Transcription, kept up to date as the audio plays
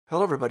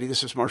Hello, everybody.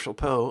 This is Marshall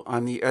Poe.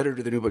 I'm the editor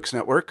of the New Books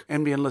Network.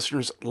 NBN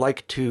listeners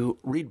like to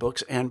read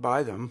books and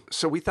buy them.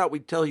 So we thought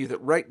we'd tell you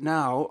that right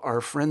now, our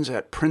friends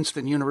at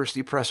Princeton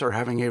University Press are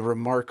having a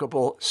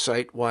remarkable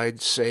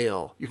site-wide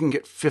sale. You can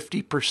get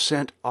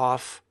 50%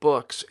 off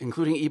books,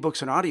 including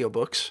ebooks and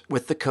audiobooks,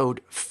 with the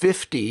code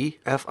 50,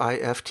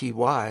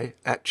 F-I-F-T-Y,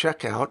 at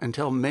checkout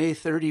until May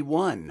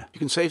 31. You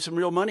can save some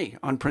real money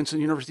on Princeton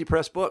University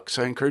Press books.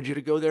 I encourage you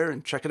to go there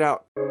and check it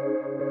out.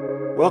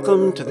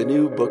 Welcome to the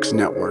New Books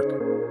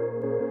Network.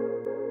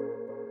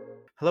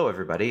 Hello,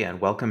 everybody,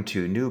 and welcome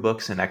to New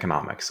Books in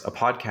Economics, a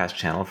podcast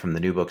channel from the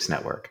New Books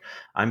Network.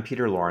 I'm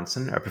Peter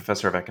Lawrenson, a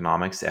professor of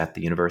economics at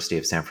the University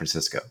of San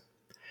Francisco.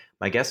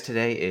 My guest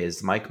today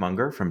is Mike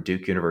Munger from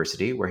Duke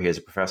University, where he is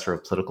a professor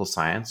of political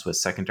science with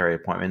secondary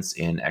appointments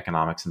in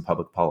economics and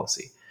public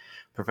policy.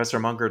 Professor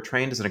Munger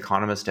trained as an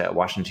economist at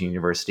Washington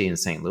University in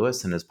St.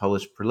 Louis and has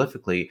published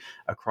prolifically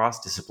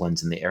across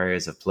disciplines in the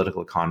areas of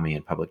political economy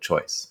and public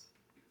choice.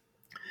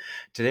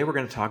 Today, we're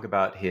going to talk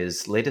about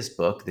his latest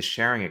book, The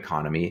Sharing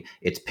Economy,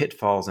 Its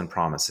Pitfalls and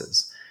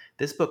Promises.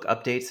 This book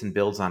updates and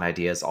builds on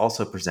ideas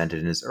also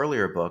presented in his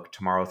earlier book,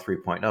 Tomorrow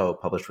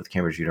 3.0, published with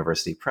Cambridge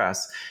University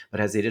Press,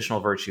 but has the additional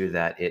virtue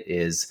that it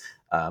is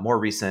more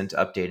recent,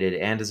 updated,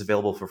 and is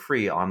available for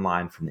free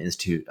online from the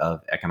Institute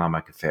of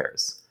Economic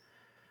Affairs.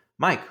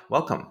 Mike,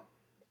 welcome.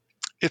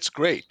 It's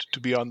great to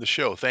be on the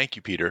show. Thank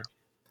you, Peter.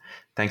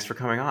 Thanks for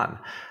coming on.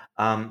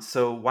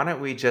 So why don't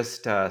we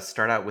just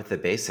start out with the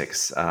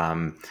basics?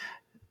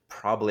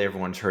 Probably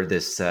everyone's heard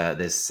this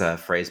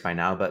phrase by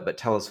now, but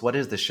tell us, what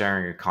is the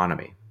sharing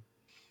economy?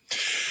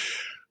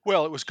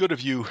 Well, it was good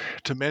of you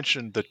to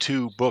mention the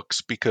two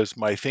books because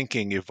my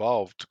thinking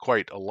evolved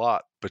quite a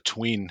lot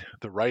between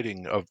the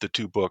writing of the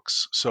two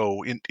books.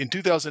 So in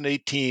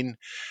 2018,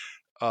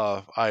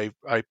 I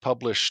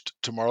published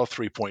Tomorrow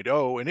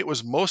 3.0, and it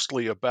was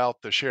mostly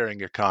about the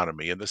sharing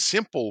economy. And the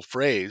simple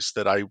phrase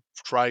that I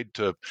tried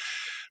to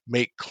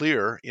make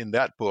clear in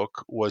that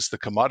book was the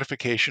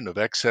commodification of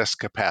excess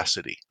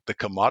capacity. The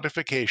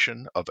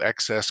commodification of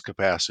excess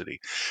capacity.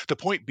 The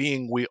point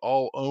being, we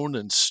all own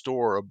and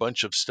store a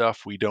bunch of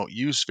stuff we don't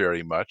use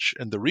very much.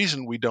 And the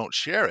reason we don't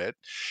share it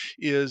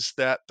is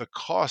that the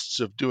costs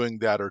of doing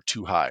that are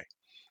too high.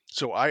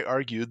 So I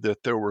argued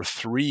that there were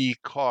three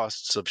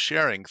costs of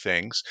sharing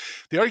things.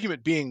 The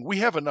argument being, we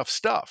have enough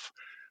stuff.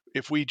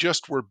 If we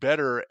just were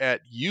better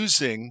at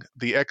using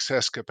the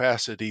excess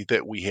capacity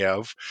that we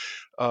have,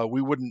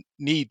 we wouldn't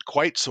need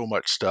quite so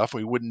much stuff.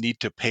 We wouldn't need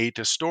to pay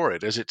to store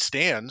it. As it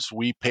stands,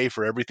 we pay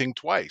for everything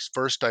twice.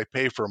 First, I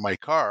pay for my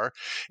car,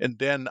 and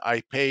then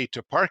I pay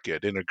to park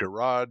it in a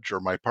garage or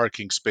my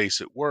parking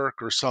space at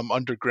work or some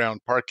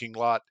underground parking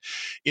lot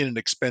in an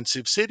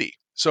expensive city.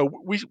 So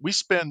we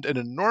spend an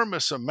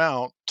enormous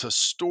amount to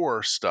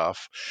store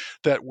stuff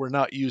that we're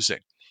not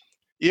using.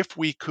 If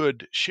we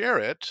could share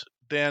it,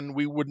 then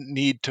we wouldn't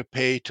need to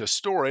pay to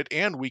store it,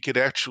 and we could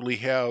actually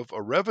have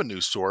a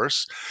revenue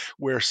source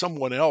where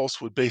someone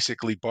else would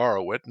basically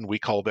borrow it, and we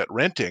call that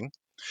renting.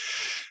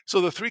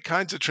 So the three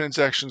kinds of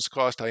transactions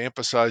cost I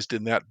emphasized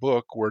in that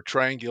book were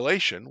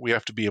triangulation. We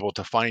have to be able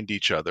to find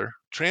each other.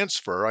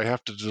 Transfer, I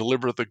have to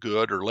deliver the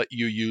good or let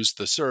you use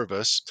the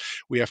service.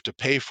 We have to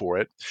pay for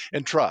it.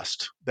 And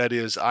trust, that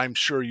is, I'm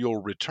sure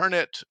you'll return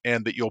it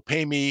and that you'll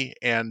pay me,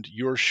 and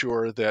you're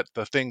sure that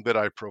the thing that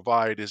I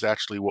provide is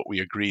actually what we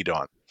agreed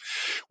on.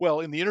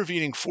 Well, in the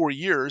intervening 4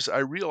 years, I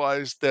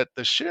realized that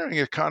the sharing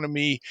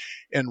economy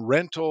and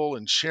rental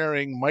and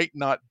sharing might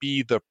not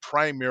be the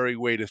primary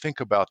way to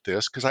think about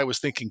this because I was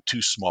thinking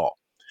too small.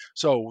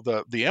 So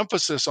the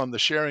emphasis on the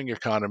sharing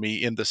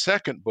economy in the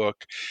second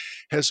book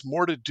has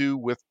more to do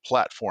with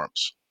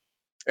platforms.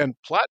 And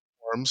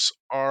platforms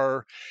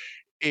are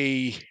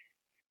it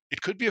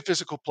could be a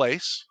physical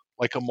place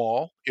like a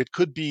mall. It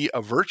could be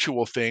a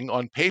virtual thing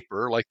on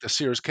paper like the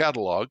Sears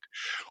catalog,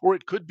 or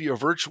it could be a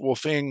virtual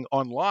thing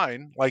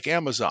online like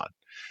Amazon.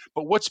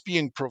 But what's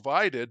being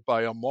provided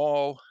by a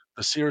mall,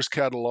 the Sears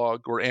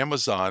catalog, or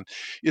Amazon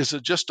is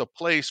just a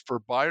place for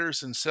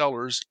buyers and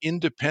sellers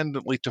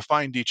independently to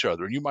find each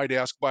other. And you might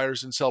ask,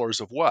 buyers and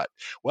sellers of what?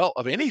 Well,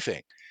 of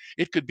anything.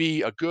 It could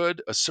be a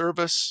good, a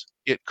service.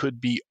 It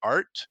could be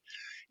art.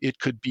 It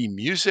could be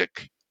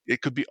music.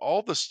 It could be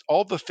all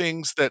the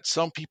things that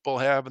some people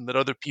have and that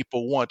other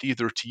people want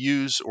either to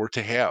use or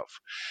to have.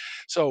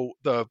 So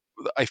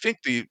I think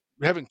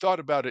having thought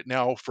about it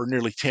now for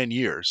nearly 10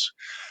 years,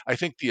 I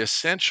think the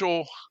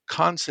essential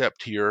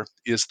concept here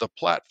is the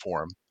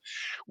platform,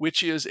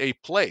 which is a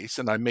place,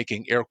 and I'm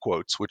making air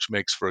quotes, which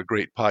makes for a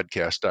great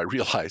podcast, I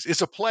realize,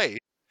 is a place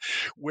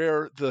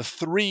where the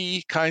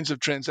three kinds of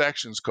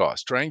transactions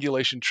cost,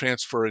 triangulation,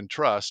 transfer, and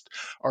trust,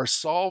 are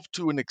solved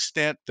to an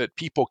extent that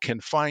people can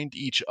find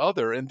each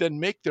other and then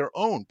make their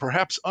own,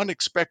 perhaps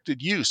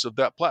unexpected use of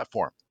that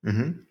platform.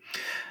 Mm-hmm.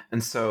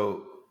 And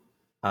so,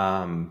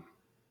 how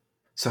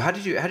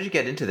did you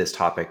get into this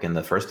topic in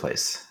the first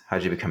place? How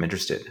did you become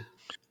interested?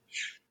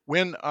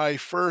 When I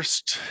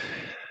first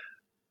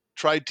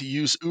tried to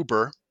use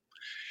Uber,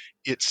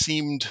 it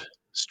seemed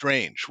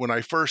strange. When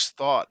I first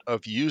thought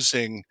of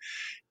using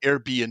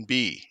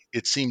Airbnb,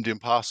 it seemed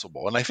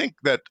impossible. And I think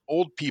that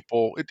old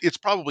people, it's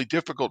probably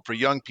difficult for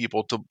young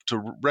people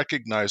to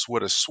recognize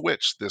what a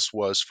switch this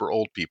was for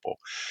old people.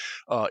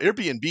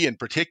 Airbnb in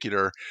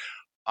particular,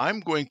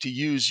 I'm going to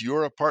use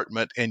your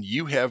apartment and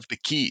you have the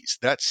keys.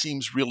 That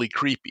seems really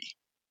creepy.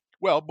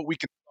 Well, but we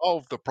can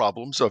solve the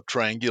problems of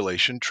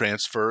triangulation,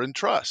 transfer, and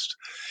trust.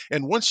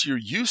 And once you're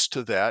used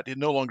to that, it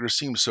no longer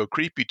seems so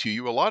creepy to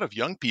you. A lot of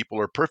young people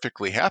are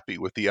perfectly happy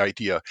with the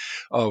idea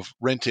of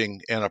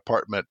renting an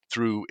apartment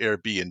through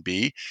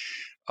Airbnb.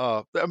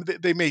 I mean,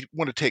 they may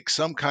want to take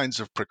some kinds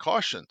of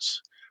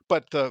precautions,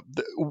 but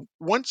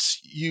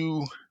once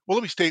you, well,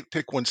 let me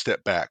take one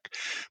step back.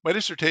 My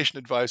dissertation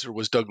advisor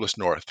was Douglas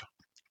North,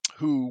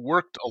 who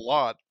worked a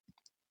lot,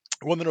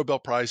 won the Nobel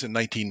Prize in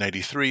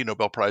 1993,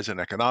 Nobel Prize in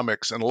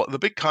economics, and the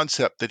big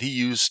concept that he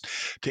used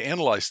to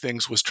analyze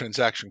things was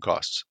transaction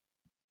costs.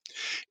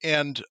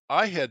 And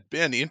I had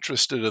been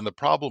interested in the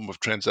problem of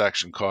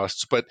transaction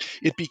costs, but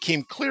it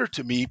became clear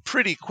to me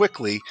pretty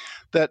quickly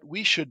that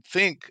we should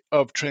think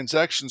of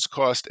transactions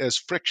cost as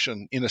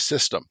friction in a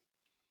system.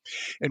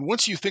 And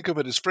once you think of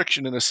it as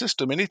friction in a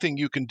system, anything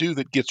you can do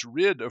that gets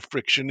rid of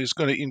friction is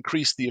going to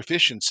increase the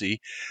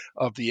efficiency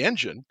of the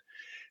engine.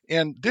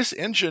 And this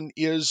engine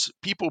is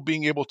people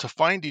being able to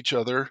find each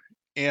other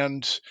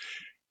and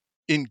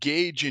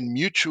engage in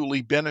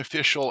mutually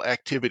beneficial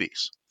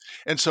activities.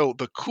 And so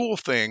the cool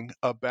thing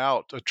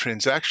about a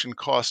transaction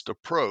cost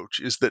approach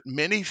is that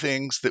many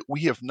things that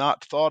we have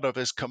not thought of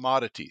as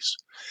commodities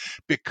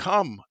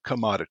become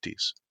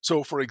commodities.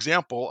 So, for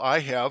example, I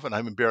have, and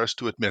I'm embarrassed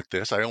to admit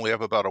this, I only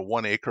have about a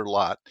 1 acre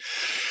lot.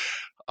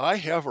 I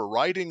have a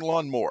riding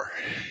lawnmower,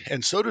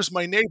 and so does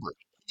my neighbor.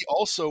 He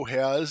also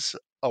has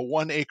a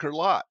 1 acre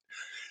lot.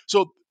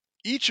 So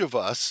each of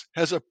us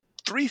has a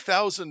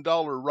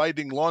 $3,000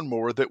 riding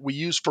lawnmower that we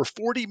use for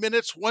 40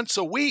 minutes once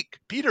a week.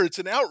 Peter, it's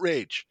an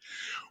outrage.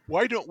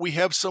 Why don't we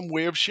have some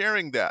way of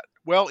sharing that?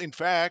 Well, in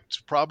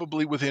fact,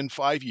 probably within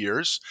 5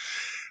 years,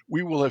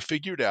 we will have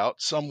figured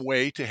out some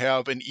way to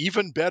have an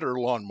even better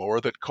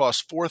lawnmower that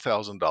costs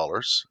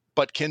 $4,000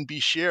 but can be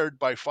shared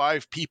by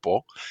 5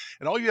 people.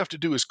 And all you have to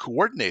do is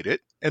coordinate it.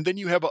 And then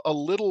you have a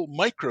little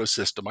micro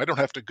system. I don't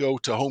have to go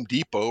to Home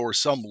Depot or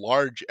some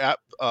large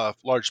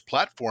large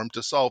platform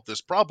to solve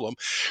this problem.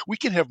 We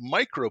can have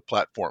micro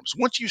platforms.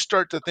 Once you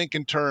start to think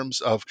in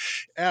terms of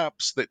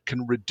apps that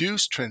can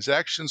reduce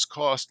transactions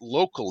cost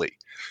locally,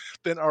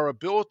 then our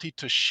ability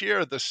to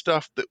share the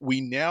stuff that we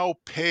now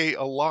pay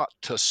a lot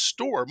to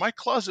store. My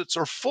closets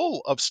are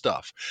full of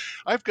stuff.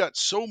 I've got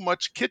so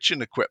much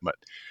kitchen equipment.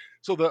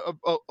 So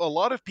a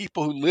lot of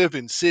people who live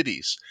in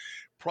cities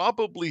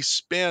probably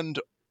spend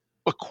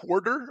a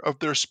quarter of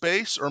their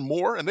space or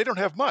more, and they don't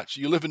have much.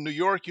 You live in New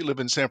York, you live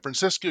in San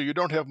Francisco, you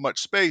don't have much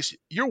space.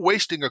 You're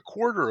wasting a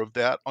quarter of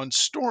that on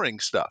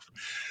storing stuff.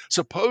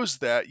 Suppose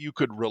that you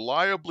could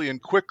reliably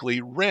and quickly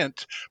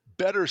rent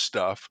better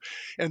stuff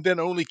and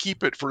then only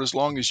keep it for as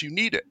long as you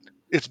need it.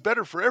 It's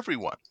better for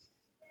everyone.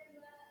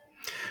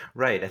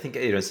 Right. I think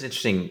it's an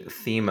interesting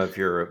theme of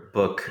your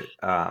book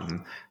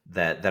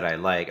that I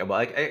like.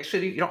 Well,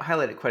 actually, you don't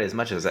highlight it quite as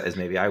much as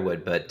maybe I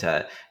would, but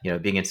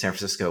being in San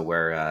Francisco,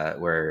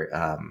 where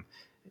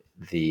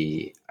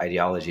the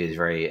ideology is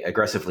very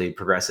aggressively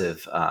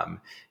progressive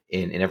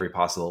in every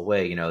possible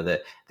way.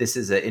 That this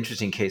is an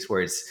interesting case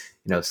where it's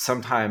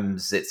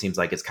sometimes it seems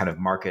like it's kind of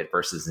market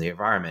versus the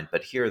environment,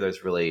 but here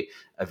there's really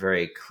a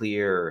very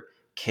clear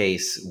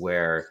case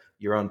where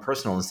your own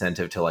personal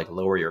incentive to like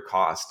lower your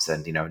costs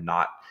and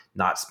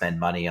not spend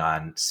money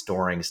on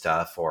storing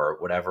stuff or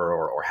whatever,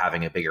 or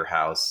having a bigger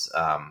house,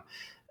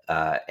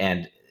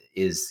 and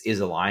is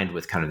aligned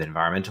with kind of the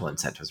environmental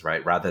incentives,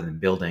 right? Rather than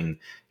building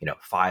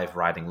 5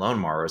 riding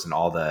lawnmowers and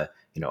all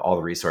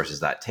the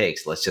resources that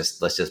takes, let's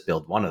just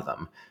build one of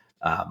them,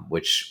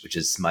 which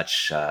is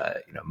much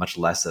much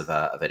less of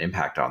an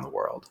impact on the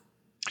world.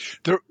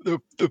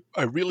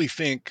 I really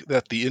think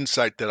that the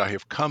insight that I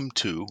have come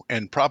to,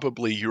 and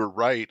probably you're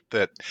right,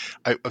 that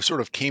I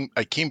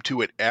came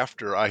to it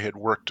after I had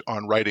worked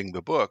on writing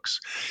the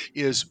books,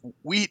 is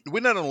we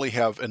not only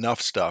have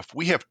enough stuff,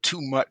 we have too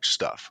much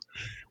stuff.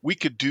 We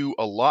could do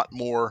a lot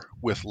more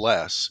with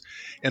less.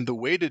 And the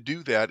way to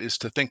do that is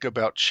to think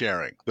about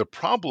sharing. The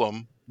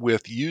problem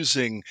with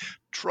using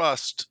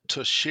trust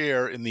to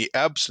share in the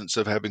absence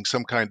of having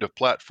some kind of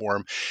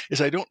platform is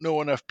I don't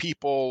know enough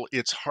people.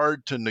 It's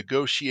hard to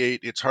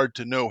negotiate. It's hard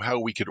to know how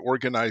we could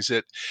organize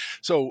it.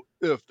 So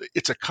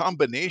it's a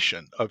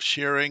combination of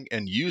sharing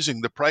and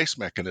using the price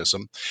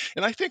mechanism.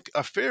 And I think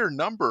a fair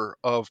number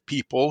of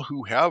people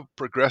who have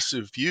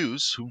progressive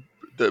views, who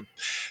the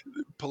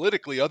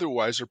politically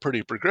otherwise are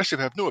pretty progressive,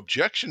 have no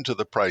objection to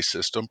the price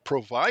system,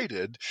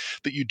 provided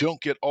that you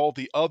don't get all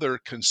the other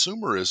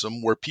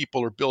consumerism where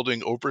people are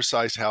building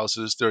oversized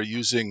houses, they're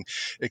using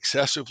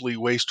excessively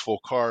wasteful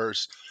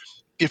cars.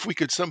 if we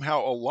could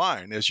somehow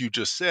align, as you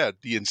just said,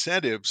 the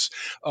incentives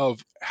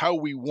of how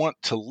we want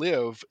to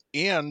live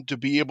and to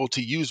be able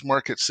to use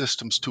market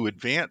systems to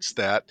advance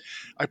that,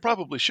 I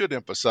probably should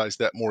emphasize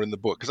that more in the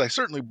book, because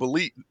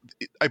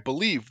I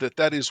believe that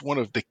that is one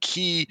of the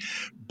key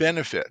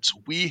benefits.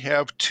 We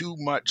have too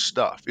much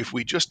stuff. If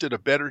we just did a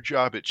better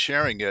job at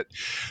sharing it,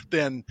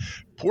 then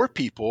poor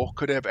people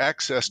could have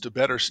access to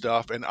better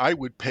stuff, and I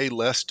would pay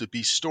less to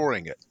be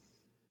storing it.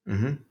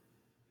 Mm-hmm.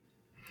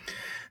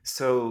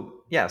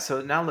 So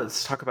now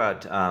let's talk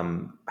about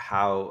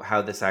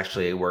how this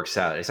actually works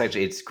out.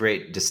 It's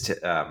great. Just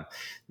to,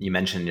 you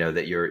mentioned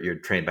that you're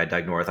trained by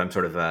Doug North. I'm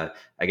sort of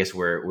I guess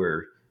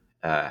we're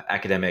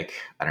academic,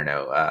 I don't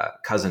know,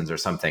 cousins or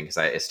something, because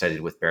I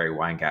studied with Barry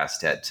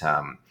Weingast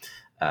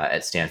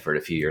at Stanford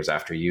a few years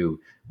after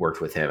you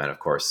worked with him, and of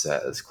course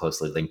is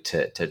closely linked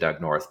to Doug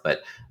North.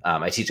 But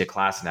I teach a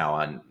class now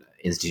on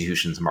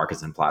institutions,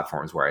 markets, and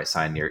platforms, where I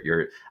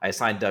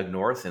assigned Doug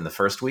North in the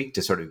first week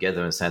to sort of give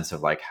them a sense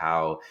of like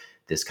how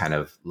this kind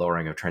of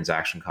lowering of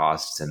transaction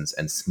costs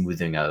and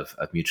smoothing of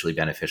mutually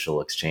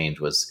beneficial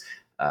exchange was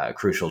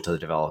crucial to the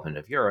development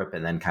of Europe,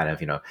 and then kind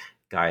of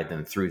guide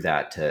them through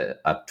that to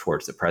up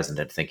towards the present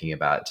and thinking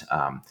about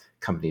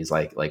companies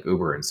like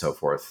Uber and so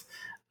forth.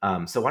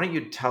 So why don't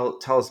you tell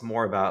us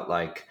more about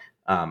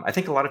I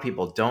think a lot of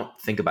people don't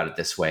think about it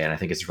this way, and I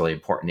think it's a really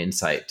important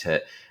insight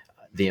to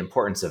the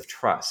importance of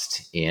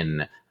trust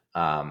in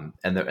and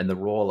the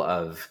role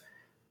of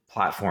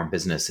platform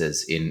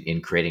businesses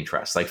in creating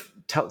trust.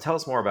 Tell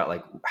us more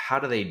about how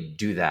do they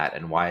do that,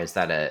 and why is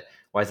that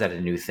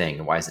a new thing,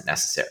 and why is it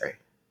necessary?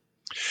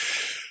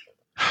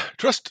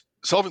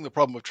 Solving the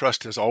problem of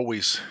trust has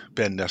always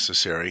been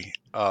necessary.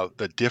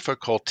 The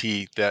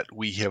difficulty that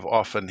we have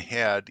often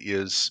had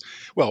is,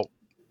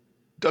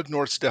 Doug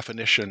North's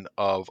definition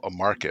of a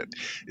market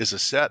is a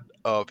set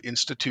of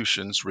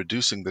institutions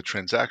reducing the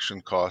transaction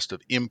cost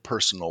of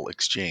impersonal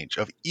exchange,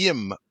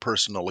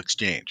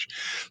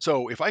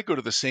 So if I go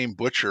to the same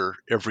butcher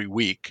every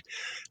week,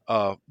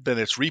 then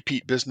it's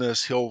repeat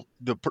business.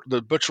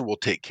 The butcher will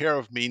take care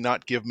of me,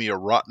 not give me a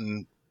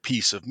rotten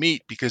piece of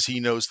meat, because he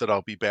knows that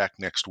I'll be back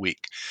next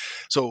week.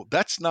 So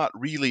that's not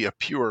really a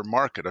pure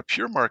market. A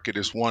pure market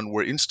is one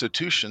where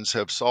institutions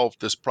have solved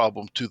this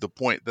problem to the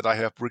point that I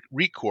have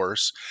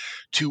recourse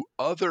to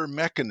other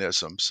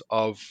mechanisms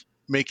of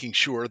making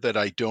sure that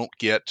I don't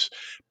get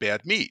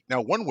bad meat.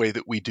 Now, one way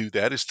that we do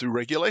that is through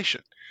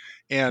regulation.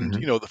 And,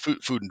 Mm-hmm. The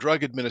Food and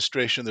Drug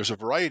Administration, there's a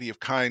variety of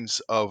kinds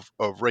of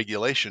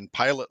regulation,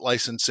 pilot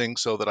licensing,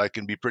 so that I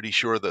can be pretty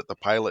sure that the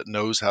pilot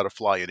knows how to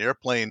fly an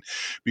airplane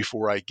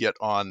before I get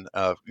on,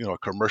 a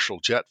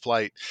commercial jet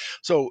flight.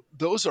 So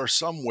those are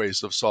some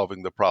ways of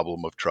solving the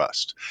problem of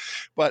trust.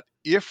 But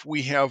if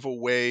we have a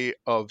way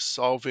of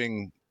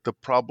solving the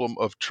problem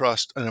of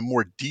trust in a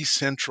more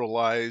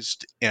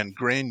decentralized and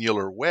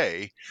granular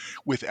way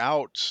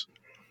without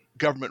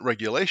government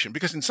regulation,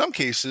 because in some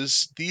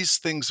cases these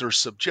things are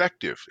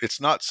subjective.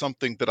 It's not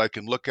something that I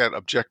can look at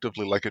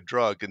objectively like a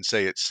drug and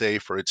say it's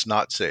safe or it's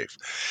not safe.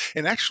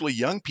 And actually,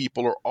 young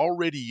people are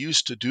already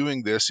used to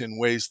doing this in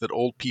ways that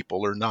old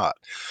people are not.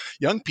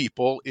 Young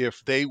people,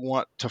 if they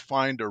want to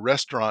find a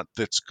restaurant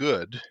that's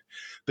good,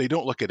 they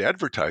don't look at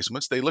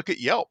advertisements, they look at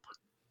Yelp,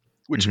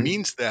 which Mm-hmm.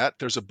 means that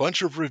there's a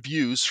bunch of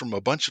reviews from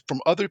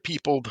other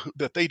people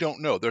that they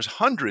don't know. There's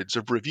hundreds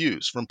of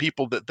reviews from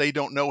people that they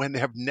don't know and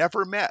have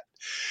never met.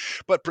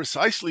 But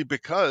precisely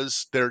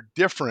because they're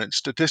different,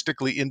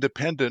 statistically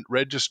independent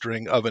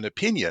registering of an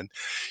opinion,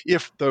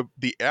 if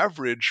the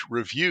average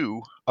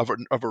review of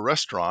a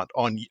restaurant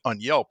on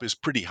Yelp is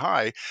pretty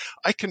high,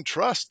 I can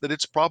trust that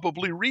it's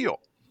probably real.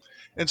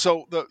 And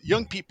so the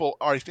young people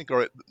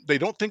they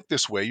don't think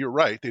this way. You're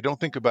right. They don't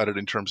think about it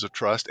in terms of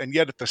trust. And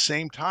yet at the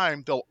same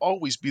time, they'll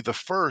always be the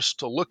first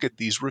to look at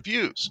these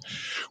reviews.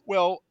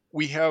 Well,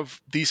 we have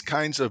these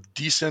kinds of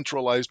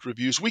decentralized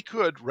reviews. We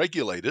could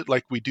regulate it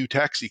like we do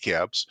taxi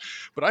cabs,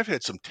 but I've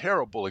had some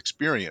terrible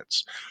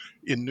experience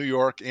in New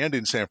York and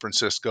in San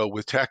Francisco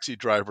with taxi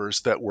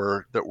drivers that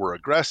were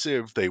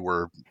aggressive. They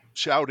were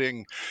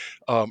shouting.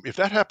 If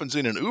that happens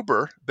in an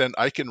Uber, then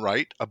I can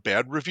write a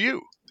bad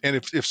review. And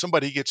if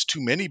somebody gets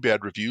too many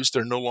bad reviews,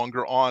 they're no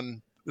longer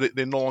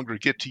they no longer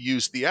get to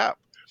use the app.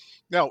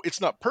 Now,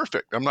 it's not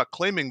perfect. I'm not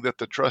claiming that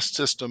the trust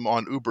system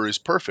on Uber is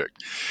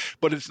perfect,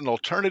 but it's an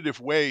alternative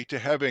way to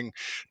having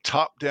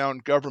top-down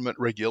government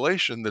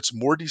regulation that's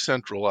more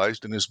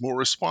decentralized and is more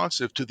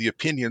responsive to the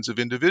opinions of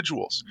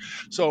individuals.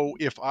 So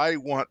if I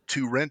want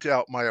to rent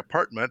out my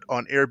apartment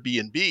on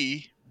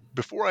Airbnb,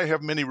 before I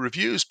have many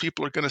reviews,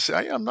 people are going to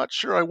say, I'm not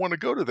sure I want to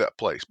go to that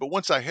place. But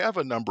once I have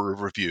a number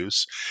of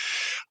reviews,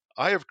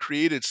 I have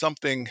created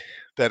something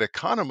that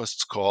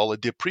economists call a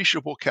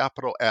depreciable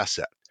capital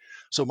asset.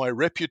 So my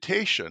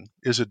reputation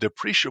is a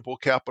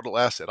depreciable capital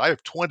asset. I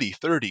have 20,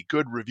 30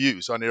 good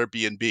reviews on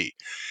Airbnb.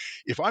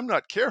 If I'm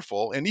not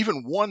careful, and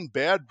even one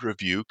bad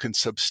review can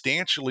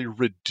substantially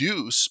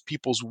reduce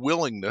people's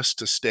willingness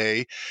to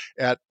stay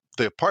at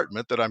the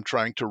apartment that I'm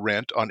trying to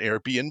rent on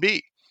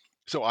Airbnb.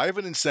 So I have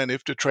an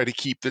incentive to try to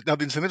keep that. Now,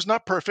 the incentive's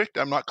not perfect.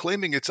 I'm not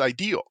claiming it's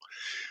ideal,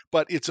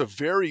 but it's a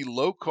very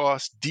low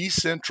cost,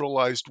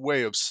 decentralized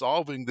way of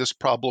solving this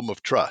problem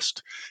of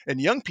trust.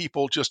 And young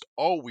people just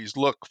always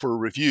look for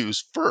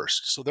reviews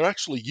first. So they're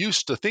actually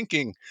used to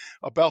thinking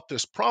about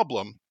this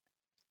problem.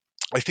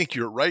 I think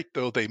you're right,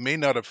 though. They may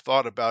not have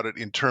thought about it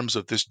in terms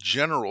of this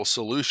general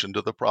solution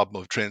to the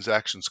problem of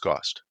transactions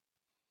cost.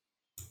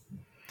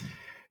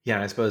 Yeah,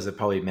 and I suppose that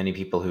probably many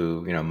people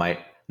who might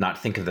not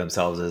think of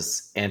themselves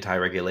as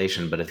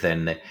anti-regulation, but if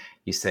then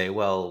you say,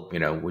 well,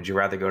 would you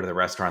rather go to the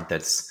restaurant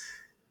that's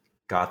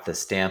got the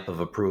stamp of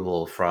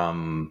approval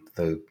from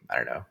the, I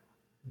don't know,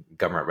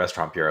 government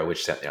restaurant bureau,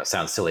 which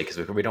sounds silly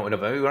because we don't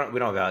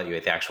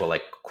evaluate the actual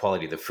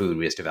quality of the food.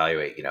 We just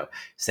evaluate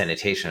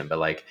sanitation.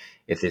 But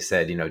if they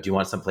said do you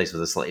want some place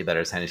with a slightly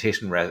better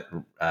sanitation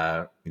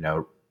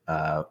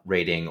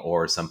rating,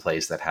 or some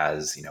place that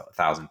has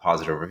 1,000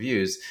 positive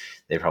reviews,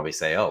 they probably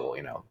say, oh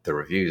well, the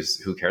reviews,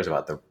 who cares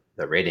about the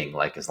rating,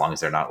 as long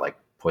as they're not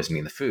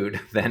poisoning the food,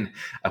 then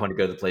I want to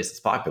go to the place that's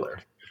popular.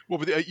 Well,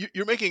 but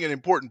you're making an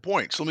important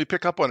point. So let me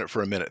pick up on it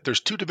for a minute.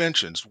 There's two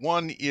dimensions.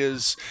 One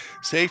is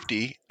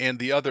safety, and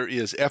the other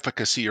is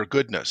efficacy or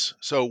goodness.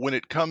 So when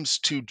it comes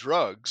to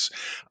drugs,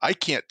 I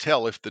can't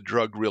tell if the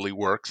drug really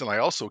works, and I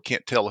also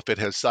can't tell if it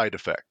has side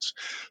effects.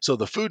 So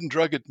the Food and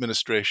Drug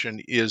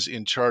Administration is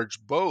in charge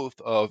both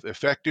of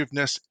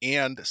effectiveness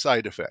and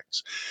side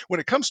effects.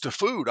 When it comes to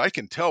food, I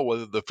can tell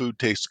whether the food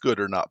tastes good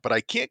or not, but I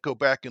can't go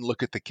back and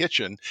look at the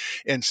kitchen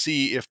and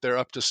see if they're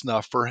up to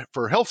snuff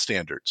for health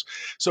standards.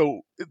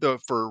 So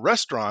for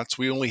restaurants,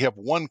 we only have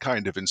one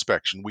kind of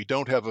inspection. We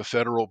don't have a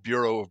Federal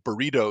Bureau of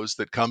Burritos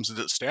that comes and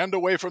says, stand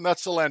away from that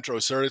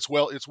cilantro, sir. It's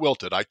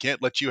wilted. I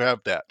can't let you have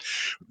that.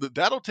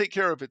 That'll take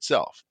care of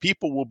itself.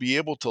 People will be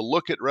able to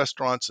look at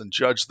restaurants and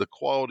judge the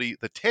quality,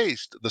 the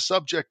taste, the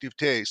subjective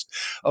taste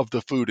of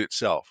the food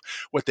itself.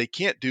 What they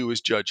can't do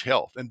is judge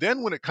health. And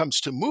then when it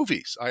comes to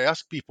movies, I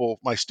ask people,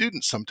 my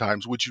students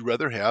sometimes, would you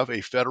rather have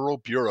a Federal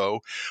Bureau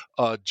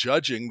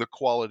judging the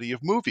quality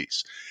of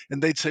movies?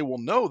 And they'd say, well,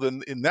 no,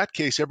 then in that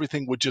case,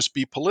 everything would just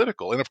be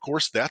political. And of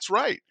course, that's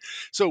right.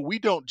 So we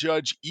don't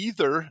judge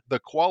either the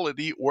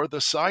quality or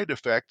the side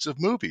effects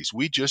of movies.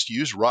 We just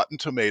use Rotten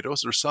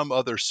Tomatoes or some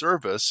other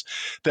service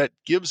that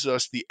gives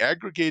us the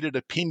aggregated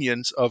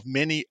opinions of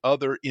many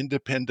other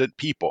independent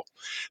people.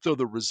 So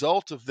the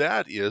result of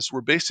that is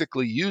we're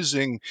basically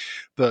using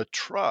the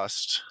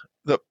trust,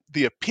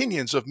 the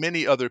opinions of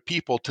many other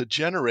people to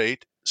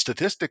generate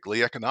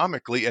statistically,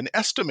 economically, an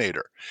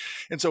estimator.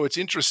 And so it's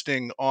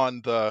interesting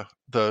on the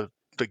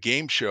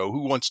game show,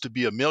 Who Wants to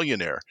Be a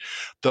Millionaire,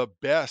 the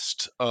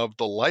best of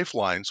the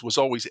lifelines was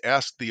always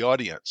ask the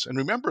audience. And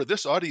remember,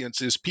 this audience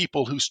is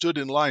people who stood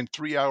in line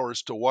 3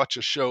 hours to watch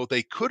a show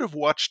they could have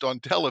watched on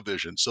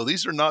television. So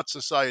these are not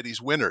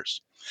society's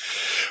winners.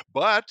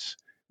 But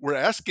we're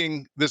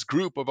asking this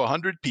group of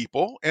 100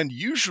 people, and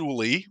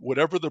usually,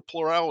 whatever the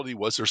plurality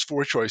was, there's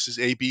 4 choices,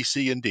 A, B,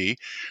 C, and D.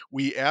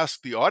 We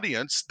ask the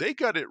audience, they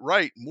got it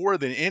right more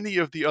than any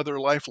of the other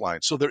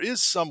lifelines. So there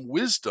is some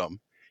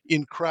wisdom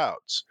in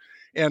crowds.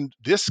 And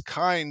this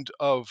kind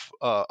of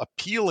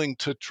appealing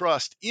to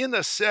trust in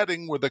a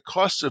setting where the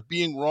costs of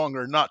being wrong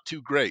are not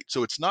too great.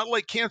 So it's not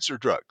like cancer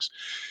drugs,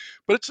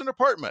 but it's an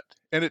apartment.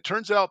 And it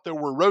turns out there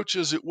were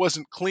roaches. It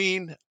wasn't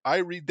clean. I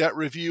read that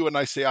review and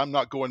I say, I'm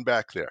not going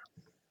back there.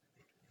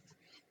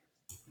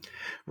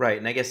 Right.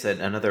 And I guess that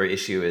another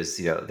issue is,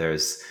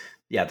 there's,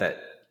 that,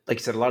 like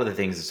you said, a lot of the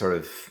things are sort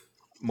of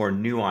more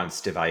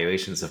nuanced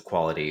evaluations of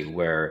quality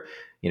where,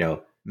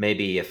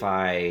 maybe if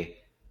I,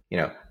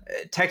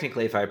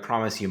 technically, if I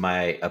promise you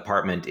my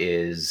apartment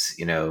is,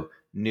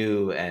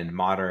 new and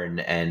modern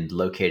and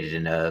located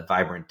in a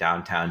vibrant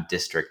downtown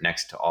district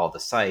next to all the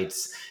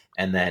sites,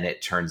 and then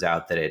it turns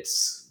out that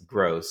it's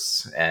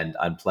gross and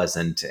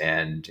unpleasant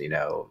and,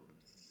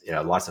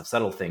 lots of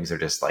subtle things are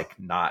just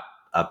not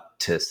up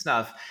to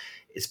snuff,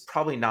 it's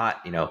probably not,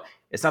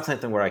 it's not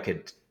something where I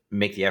could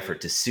make the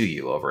effort to sue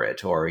you over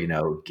it, or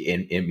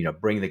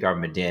bring the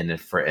government in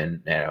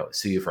and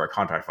sue you for a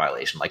contract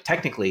violation.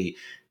 Technically,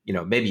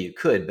 maybe you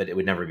could, but it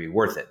would never be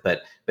worth it.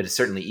 But it's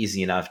certainly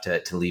easy enough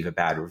to leave a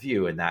bad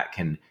review, and that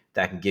can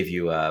give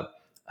you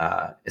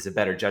it's a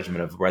better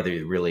judgment of whether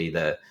really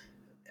the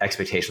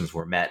expectations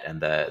were met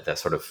and the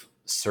sort of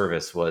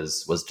service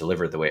was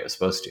delivered the way it was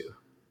supposed to.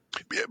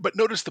 But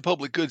notice the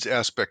public goods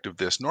aspect of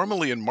this.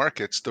 Normally in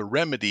markets, the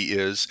remedy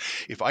is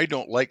if I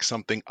don't like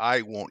something,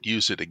 I won't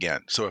use it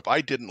again. So if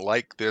I didn't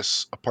like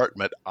this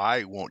apartment,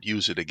 I won't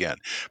use it again.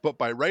 But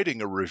by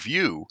writing a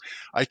review,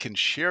 I can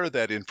share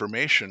that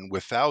information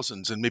with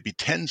thousands and maybe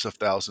tens of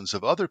thousands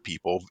of other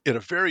people at a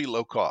very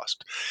low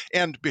cost.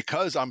 And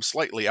because I'm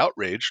slightly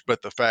outraged,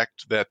 but the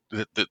fact that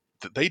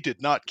they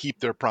did not keep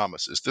their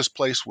promises. This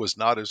place was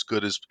not as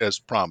good as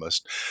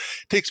promised.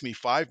 It takes me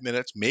 5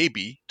 minutes,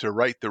 maybe, to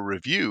write the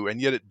review,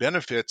 and yet it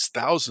benefits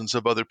thousands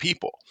of other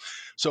people.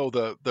 So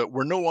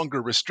we're no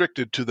longer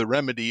restricted to the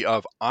remedy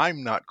of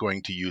I'm not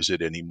going to use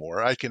it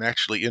anymore. I can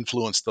actually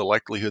influence the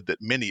likelihood that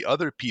many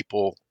other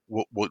people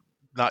will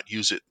not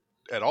use it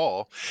at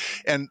all.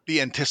 And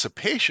the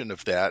anticipation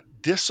of that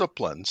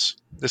disciplines.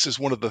 This is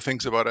one of the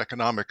things about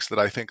economics that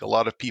I think a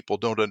lot of people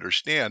don't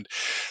understand.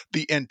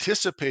 The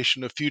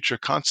anticipation of future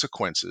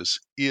consequences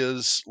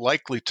is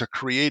likely to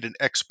create an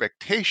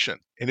expectation,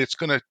 and it's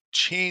going to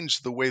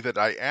change the way that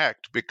I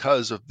act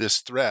because of this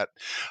threat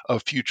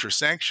of future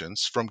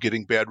sanctions from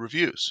getting bad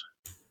reviews.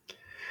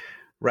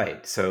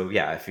 Right. So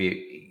yeah, if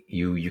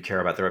you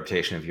care about the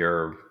reputation of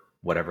your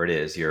whatever it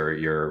is,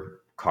 your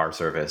car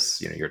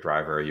service, your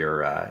driver,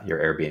 your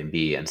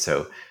Airbnb, and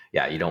so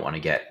yeah, you don't want to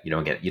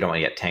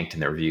get tanked in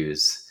the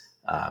reviews,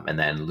 and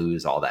then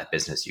lose all that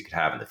business you could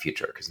have in the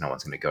future because no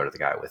one's going to go to the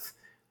guy with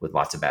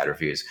lots of bad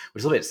reviews,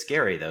 which is a little bit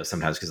scary though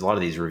sometimes because a lot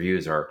of these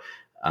reviews are.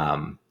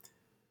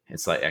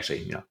 It's like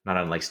actually, not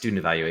unlike student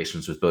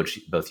evaluations,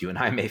 which both you and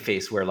I may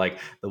face, where like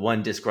the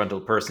one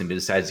disgruntled person who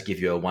decides to give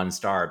you a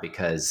 1-star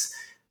because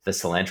the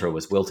cilantro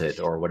was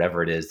wilted or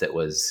whatever it is that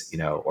was,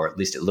 or at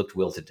least it looked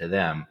wilted to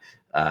them,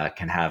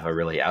 can have a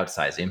really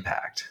outsized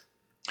impact.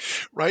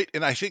 Right.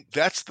 And I think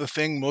that's the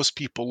thing most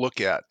people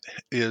look at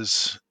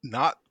is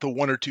not the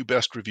 1 or 2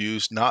 best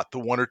reviews, not the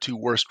 1 or 2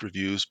 worst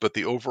reviews, but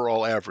the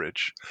overall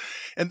average.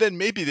 And then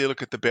maybe they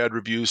look at the bad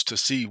reviews to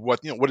see what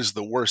is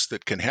the worst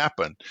that can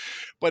happen.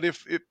 But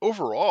if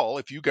overall,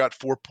 if you got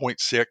 4.6,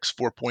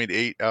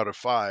 4.8 out of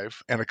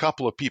 5, and a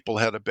couple of people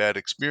had a bad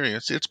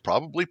experience, it's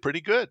probably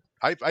pretty good.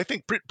 I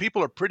think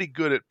people are pretty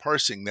good at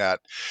parsing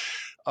that,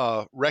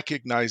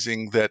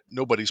 recognizing that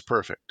nobody's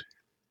perfect.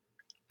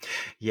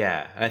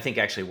 Yeah, and I think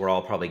actually we're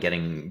all probably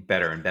getting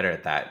better and better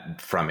at that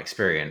from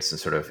experience and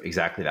sort of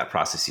exactly that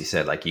process you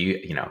said. Like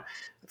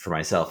for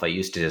myself, I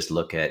used to just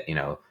look at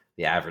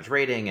the average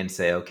rating and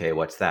say, okay,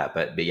 what's that?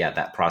 But yeah,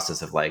 that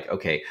process of like,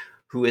 okay,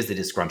 who is the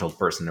disgruntled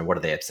person and what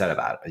are they upset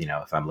about?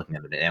 If I'm looking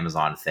at an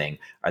Amazon thing,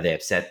 are they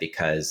upset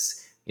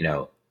because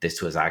this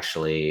was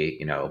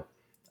actually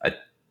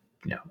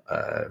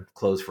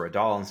clothes for a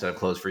doll instead of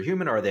clothes for a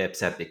human, or are they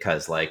upset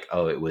because like,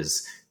 oh, it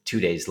was 2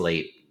 days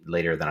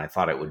later than I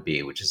thought it would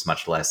be, which is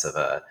much less of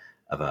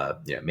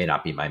a may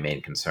not be my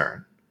main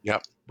concern.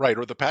 Yep. Right.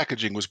 Or the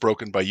packaging was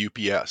broken by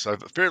UPS.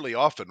 Fairly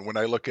often when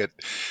I look at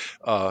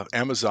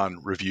Amazon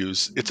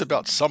reviews, it's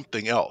about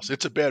something else.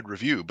 It's a bad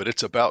review, but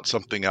it's about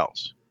something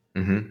else.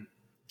 Mm-hmm.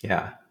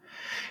 Yeah.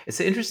 It's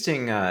an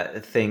interesting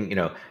thing.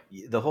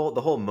 The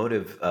whole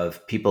motive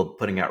of people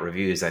putting out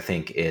reviews, I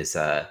think, is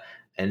an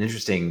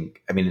interesting.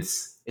 I mean,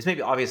 it's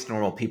maybe obvious to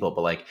normal people,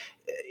 but like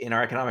in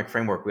our economic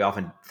framework, we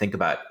often think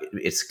about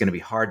it's going to be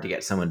hard to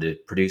get someone to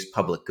produce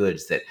public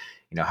goods that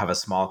have a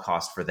small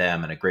cost for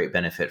them and a great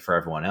benefit for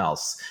everyone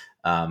else.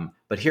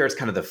 But here it's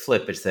kind of the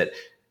flip. It's that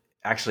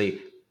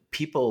actually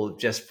people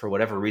just for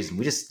whatever reason,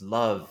 we just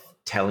love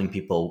telling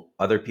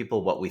other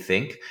people what we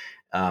think.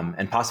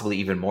 And possibly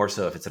even more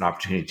so if it's an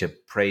opportunity to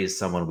praise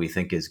someone we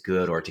think is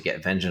good or to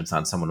get vengeance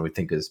on someone we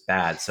think is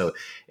bad. So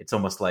it's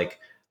almost like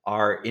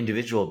our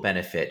individual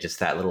benefit, just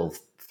that little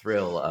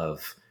thrill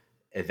of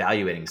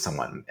evaluating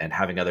someone and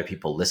having other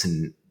people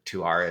listen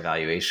to our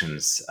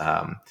evaluations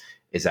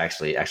is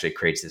actually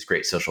creates this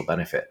great social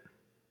benefit.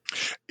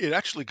 It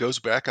actually goes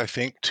back, I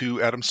think,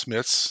 to Adam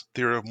Smith's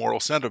Theory of Moral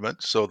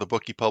Sentiment. So the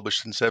book he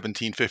published in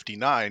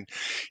 1759,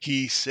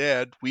 he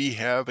said, we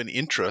have an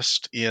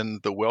interest in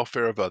the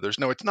welfare of others.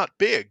 Now, it's not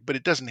big, but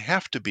it doesn't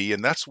have to be.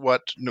 And that's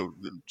what,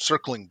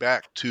 circling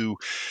back to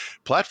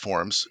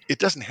platforms, it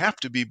doesn't have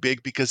to be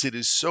big because it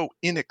is so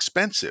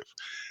inexpensive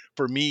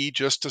for me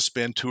just to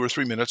spend 2 or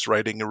 3 minutes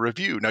writing a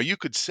review. Now, you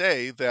could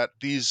say that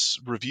these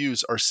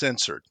reviews are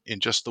censored in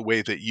just the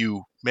way that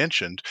you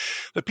mentioned.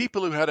 The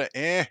people who had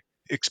a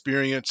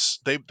experience,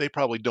 they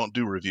probably don't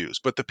do reviews,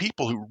 but the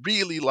people who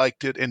really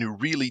liked it and who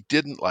really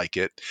didn't like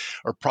it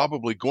are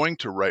probably going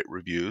to write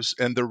reviews,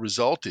 and the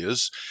result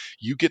is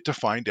you get to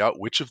find out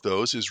which of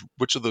those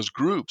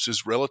groups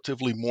is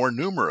relatively more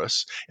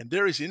numerous, and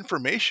there is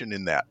information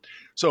in that.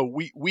 So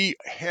we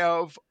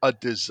have a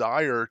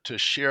desire to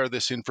share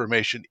this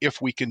information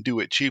if we can do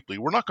it cheaply.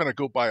 We're not going to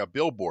go buy a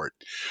billboard,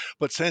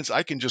 but since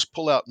I can just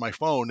pull out my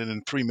phone and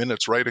in 3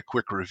 minutes write a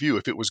quick review,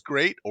 if it was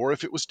great or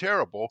if it was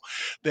terrible,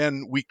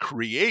 then we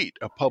create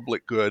a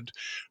public good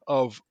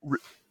of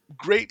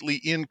greatly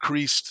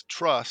increased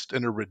trust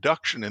and a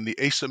reduction in the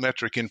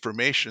asymmetric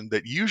information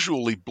that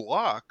usually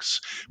blocks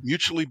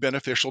mutually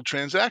beneficial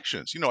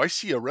transactions. I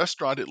see a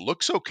restaurant, it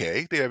looks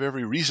okay. They have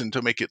every reason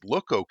to make it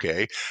look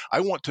okay.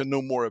 I want to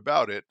know more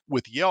about it.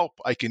 With Yelp,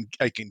 I can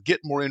get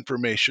more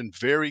information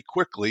very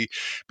quickly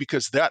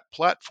because that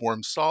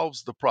platform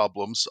solves the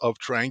problems of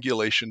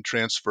triangulation,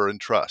 transfer, and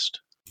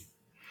trust.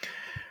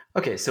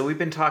 Okay, so we've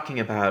been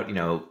talking about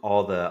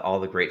all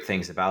the great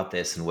things about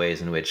this and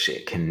ways in which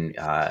it can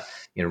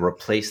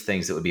replace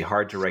things that would be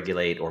hard to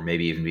regulate or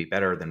maybe even be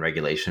better than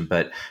regulation.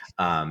 But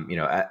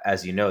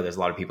as there's a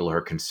lot of people who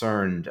are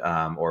concerned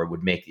or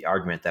would make the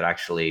argument that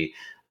actually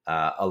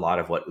a lot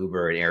of what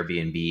Uber and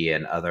Airbnb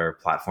and other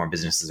platform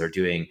businesses are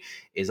doing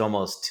is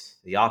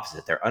almost the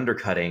opposite. They're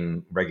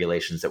undercutting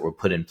regulations that were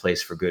put in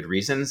place for good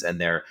reasons, and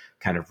they're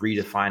kind of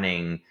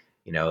redefining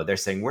They're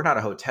saying we're not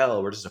a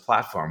hotel, we're just a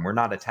platform. We're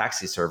not a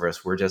taxi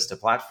service, we're just a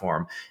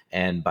platform.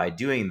 And by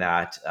doing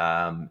that,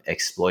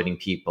 exploiting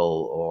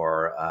people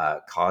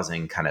or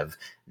causing kind of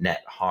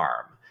net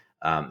harm.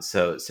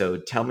 So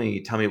tell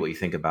me what you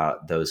think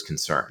about those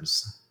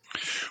concerns.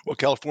 Well,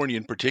 California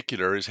in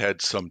particular has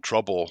had some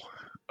trouble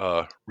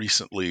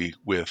recently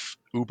with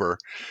Uber.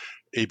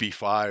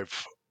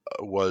 AB5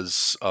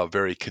 was a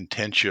very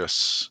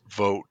contentious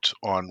vote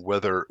on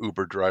whether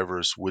Uber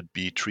drivers would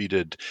be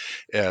treated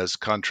as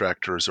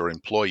contractors or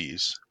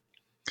employees.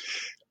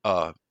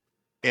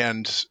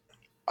 And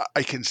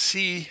I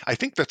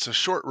think that's a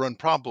short run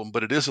problem,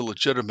 but it is a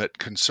legitimate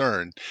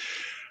concern.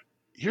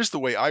 Here's the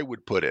way I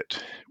would put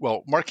it.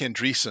 Well, Mark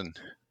Andreessen,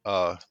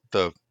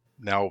 the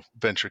now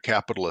venture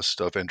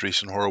capitalist of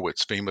Andreessen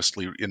Horowitz,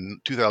 famously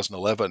in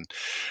 2011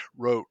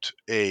 wrote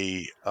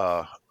a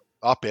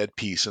op-ed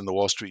piece in the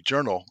Wall Street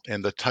Journal,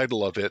 and the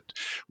title of it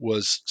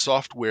was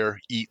 "Software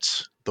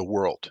Eats the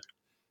World."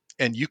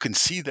 And you can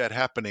see that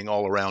happening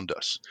all around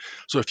us.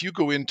 So if you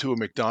go into a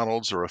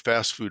McDonald's or a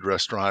fast food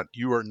restaurant,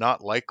 you are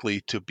not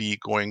likely to be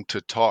going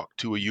to talk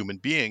to a human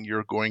being.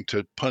 You're going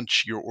to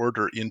punch your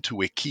order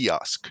into a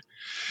kiosk.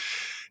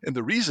 And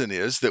the reason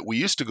is that we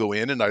used to go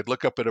in and I'd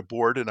look up at a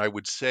board and I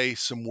would say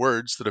some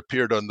words that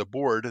appeared on the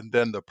board, and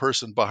then the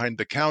person behind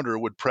the counter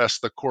would press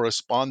the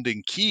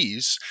corresponding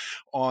keys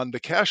on the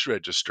cash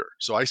register.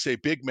 So I say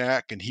Big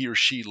Mac and he or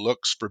she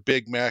looks for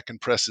Big Mac and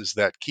presses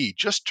that key.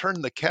 Just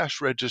turn the cash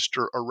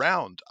register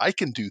around. I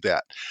can do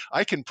that.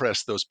 I can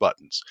press those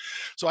buttons.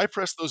 So I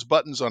press those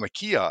buttons on a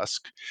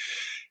kiosk.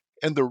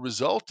 And the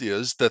result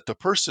is that the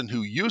person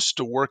who used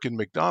to work in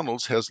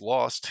McDonald's has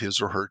lost his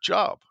or her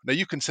job. Now,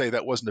 you can say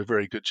that wasn't a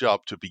very good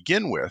job to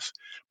begin with,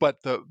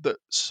 but the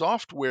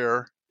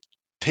software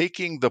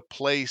taking the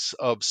place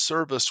of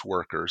service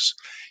workers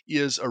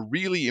is a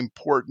really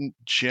important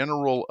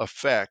general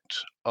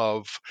effect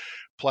of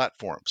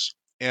platforms.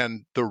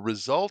 And the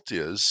result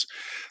is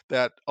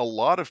that a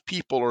lot of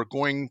people are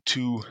going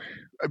to,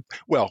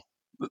 well,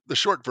 the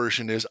short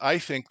version is I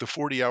think the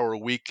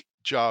 40-hour-a-week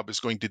job is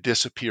going to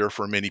disappear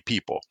for many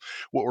people.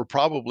 What we're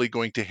probably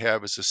going to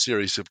have is a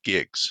series of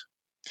gigs.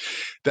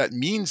 That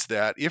means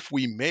that if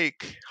we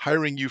make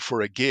hiring you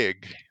for a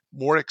gig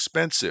more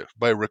expensive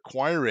by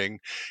requiring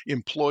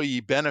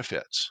employee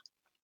benefits,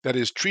 that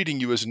is, treating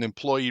you as an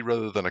employee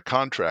rather than a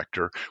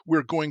contractor,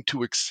 we're going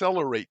to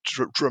accelerate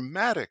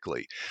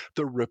dramatically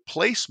the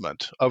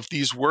replacement of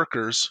these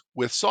workers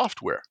with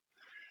software.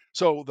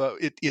 So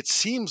it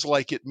seems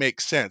like it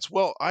makes sense.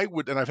 Well,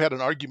 and I've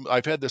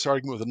had this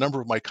argument with a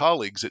number of my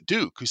colleagues at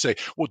Duke who say,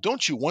 well,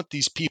 don't you want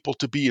these people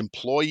to be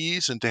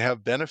employees and to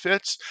have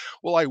benefits?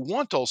 Well, I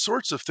want all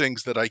sorts of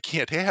things that I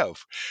can't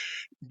have.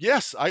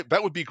 Yes,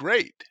 that would be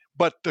great.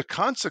 But the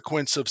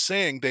consequence of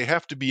saying they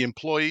have to be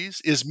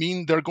employees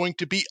mean they're going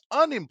to be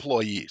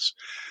unemployees.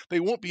 They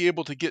won't be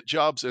able to get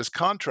jobs as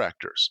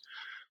contractors.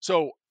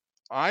 So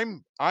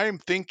I'm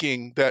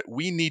thinking that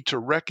we need to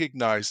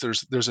recognize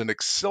there's an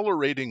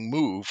accelerating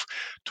move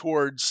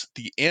towards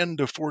the end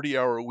of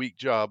 40-hour-a-week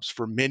jobs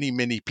for many,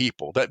 many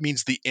people. That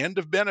means the end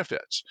of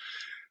benefits.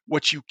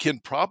 What you can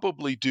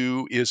probably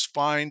do is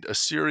find a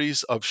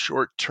series of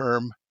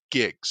short-term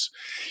gigs.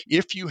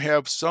 If you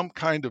have some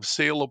kind of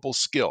saleable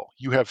skill,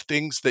 you have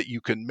things that you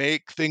can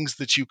make, things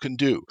that you can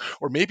do,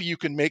 or maybe you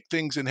can make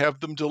things and have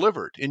them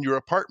delivered in your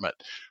apartment.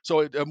 So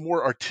a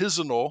more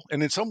artisanal,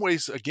 and in some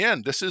ways,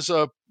 again, this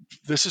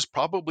is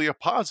probably a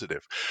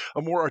positive,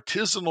 a more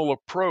artisanal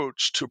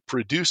approach to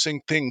producing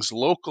things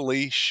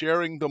locally,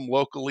 sharing them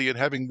locally, and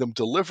having them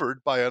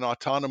delivered by an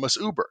autonomous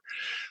Uber.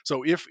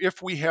 So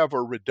if we have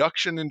a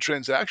reduction in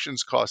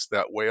transactions costs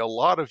that way, a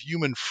lot of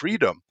human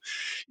freedom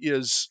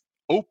is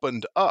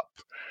opened up.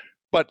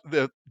 But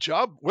the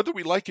job, whether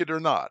we like it or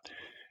not,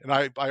 and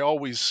I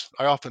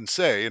often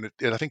say, and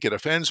I think it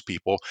offends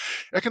people,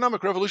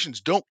 economic revolutions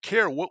don't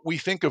care what we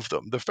think of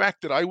them. The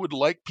fact that I would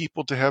like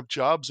people to have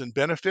jobs and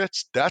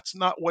benefits, that's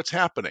not what's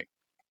happening.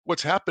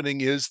 What's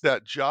happening is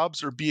that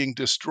jobs are being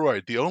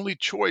destroyed. The only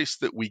choice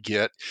that we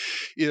get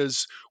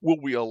is, will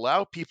we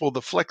allow people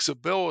the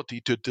flexibility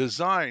to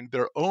design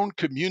their own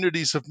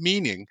communities of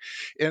meaning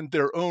and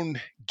their own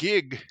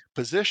gig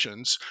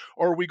positions,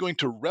 or are we going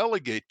to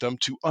relegate them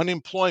to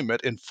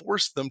unemployment and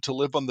force them to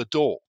live on the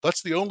dole?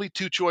 That's the only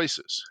two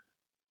choices.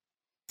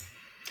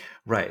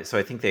 Right. So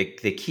I think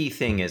the key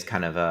thing is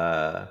kind of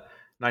a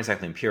not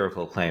exactly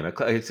empirical claim.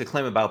 It's a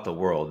claim about the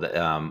world.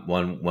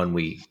 One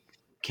we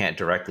can't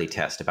directly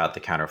test about the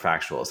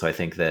counterfactual. So I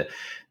think that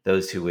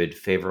those who would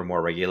favor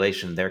more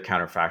regulation, their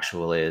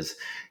counterfactual is,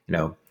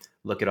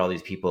 look at all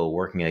these people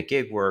working at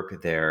gig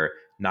work. They're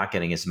not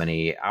getting as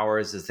many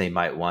hours as they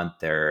might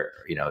want. They're,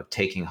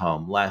 taking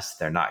home less.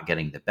 They're not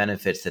getting the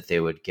benefits that they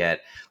would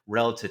get,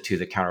 relative to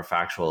the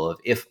counterfactual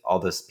of if all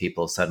those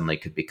people suddenly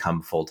could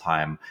become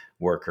full-time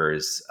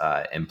workers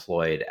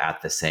employed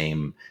at the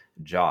same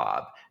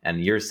job.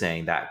 And you're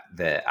saying that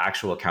the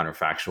actual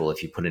counterfactual,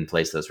 if you put in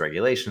place those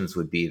regulations,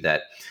 would be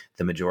that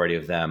the majority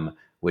of them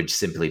would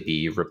simply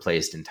be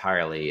replaced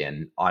entirely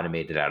and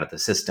automated out of the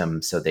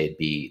system, so they'd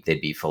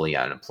be fully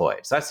unemployed.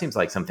 So that seems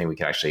like something we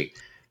could actually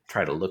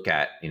try to look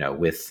at,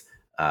 with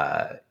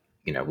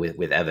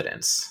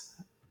evidence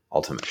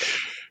ultimately.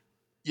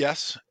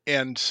 Yes,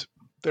 and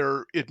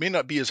it may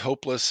not be as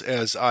hopeless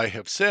as I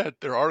have said.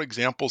 There are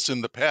examples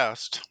in the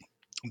past.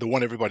 The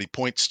one everybody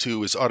points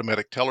to is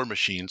automatic teller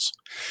machines.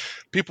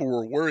 People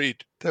were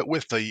worried that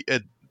with the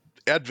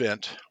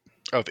advent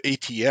of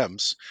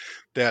ATMs,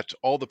 that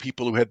all the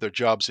people who had their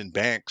jobs in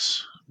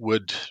banks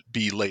would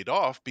be laid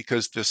off,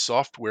 because this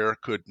software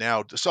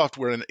the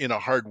software in a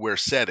hardware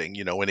setting,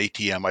 an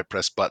ATM, I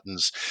press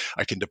buttons,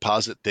 I can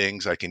deposit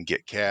things, I can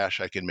get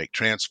cash, I can make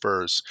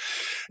transfers.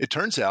 It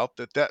turns out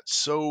that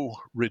so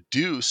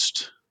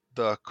reduced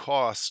the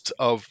cost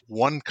of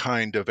one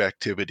kind of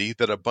activity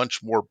that a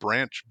bunch more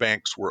branch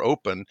banks were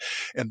open,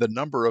 and the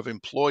number of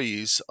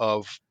employees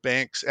of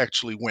banks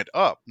actually went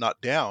up,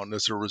 not down,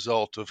 as a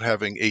result of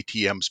having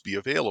ATMs be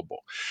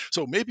available.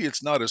 So maybe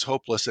it's not as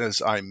hopeless as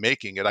I'm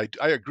making it.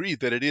 I agree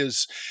that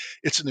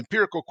it's an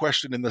empirical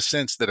question in the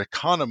sense that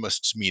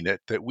economists mean it,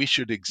 that we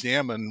should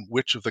examine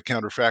which of the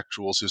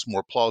counterfactuals is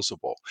more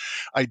plausible.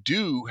 I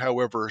do,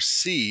 however,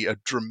 see a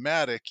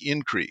dramatic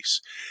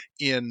increase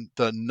in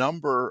the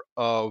number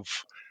of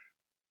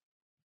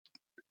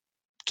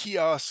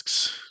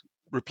kiosks,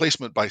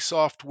 replacement by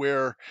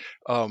software.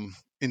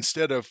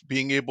 Instead of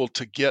being able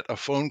to get a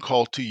phone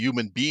call to a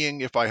human being,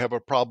 if I have a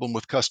problem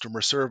with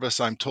customer service,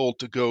 I'm told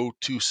to go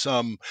to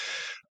some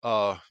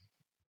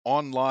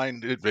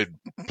online,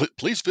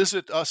 please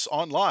visit us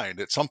online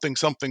at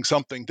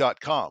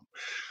something.com.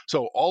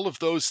 So all of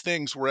those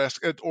things were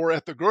asked, or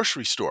at the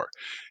grocery store.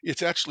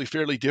 It's actually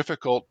fairly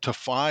difficult to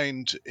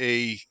find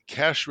a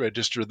cash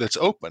register that's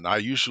open. I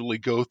usually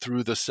go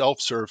through the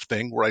self-serve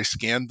thing where I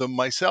scan them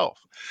myself.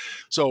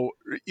 So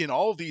in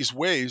all these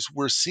ways,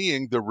 we're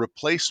seeing the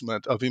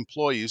replacement of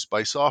employees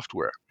by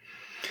software.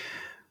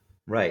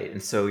 Right.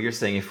 And so you're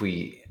saying if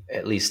we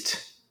at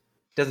least,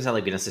 doesn't sound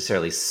like we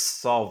necessarily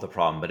solve the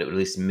problem, but it would at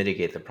least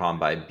mitigate the problem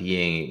by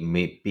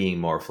being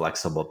more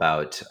flexible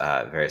about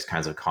various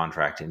kinds of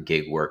contract and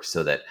gig work,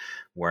 so that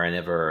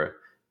wherever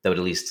that would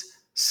at least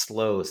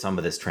slow some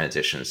of this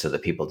transition, so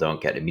that people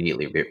don't get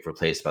immediately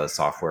replaced by the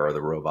software or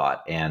the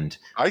robot, and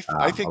I think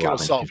allow it'll them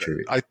to solve it.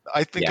 contribute.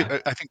 I think Yeah.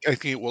 I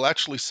think it will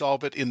actually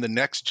solve it in the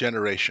next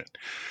generation.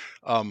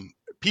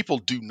 People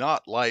do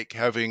not like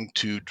having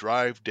to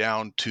drive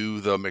down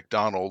to the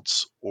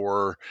McDonald's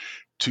or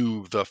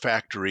to the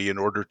factory in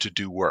order to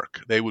do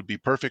work. They would be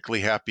perfectly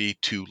happy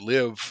to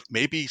live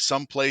maybe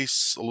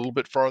someplace a little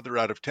bit farther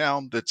out of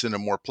town that's in a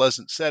more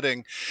pleasant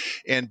setting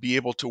and be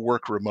able to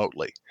work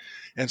remotely.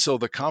 And so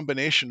the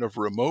combination of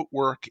remote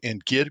work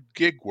and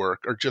gig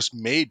work are just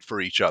made for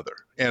each other.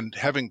 And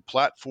having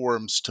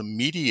platforms to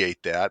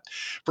mediate that,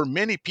 for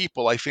many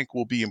people, I think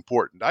will be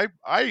important.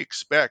 I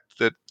expect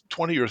that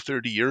 20 or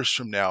 30 years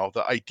from now,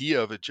 the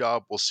idea of a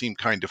job will seem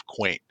kind of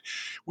quaint.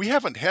 We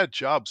haven't had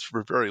jobs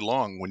for very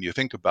long when you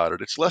think about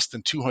it. It's less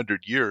than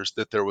 200 years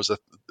that there was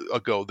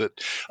ago that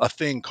a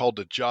thing called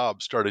a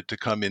job started to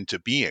come into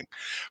being.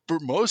 For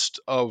most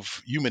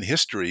of human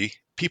history,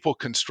 people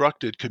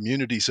constructed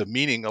communities of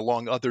meaning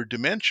along other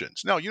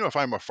dimensions. Now, if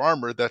I'm a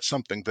farmer, that's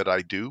something that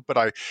I do,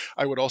 but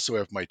I would also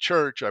have my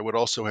church. I would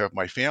also have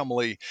my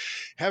family.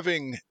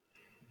 Having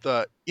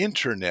the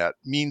internet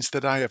means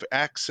that I have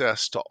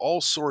access to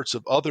all sorts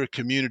of other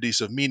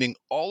communities of meaning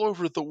all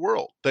over the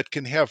world that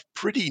can have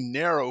pretty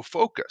narrow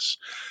focus.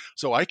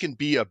 So I can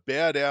be a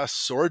badass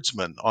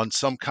swordsman on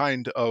some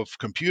kind of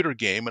computer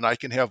game, and I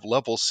can have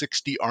level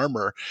 60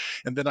 armor,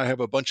 and then I have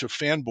a bunch of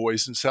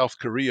fanboys in South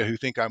Korea who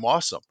think I'm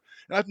awesome.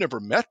 And I've never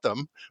met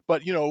them,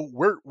 but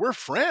we're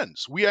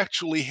friends. We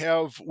actually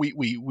have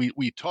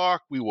we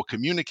talk, we will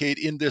communicate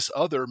in this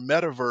other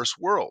metaverse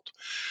world.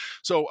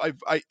 So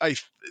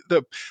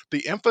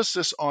the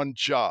emphasis on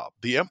job,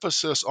 the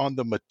emphasis on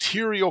the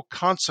material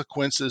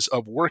consequences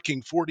of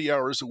working 40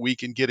 hours a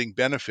week and getting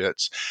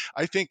benefits,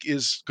 I think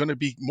is going to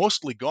be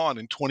mostly gone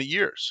in 20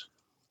 years.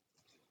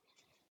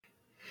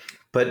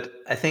 But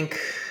I think,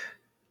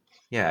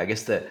 yeah, I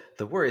guess the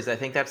worry is, I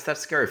think that's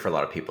scary for a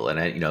lot of people.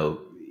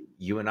 And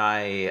you and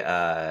I,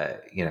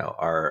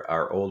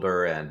 are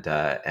older,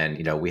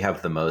 and we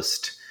have the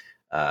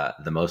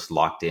most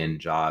locked in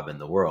job in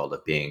the world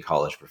of being a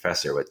college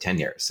professor with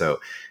tenure. So,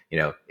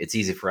 it's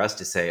easy for us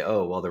to say,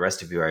 oh, well, the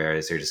rest of you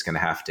guys are just going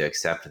to have to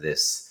accept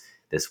this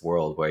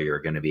world where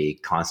you're going to be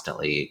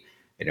constantly,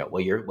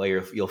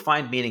 you'll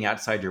find meaning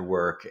outside your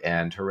work,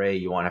 and hooray,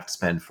 you won't have to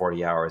spend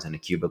 40 hours in a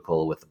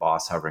cubicle with the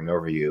boss hovering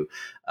over you.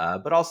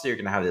 But also you're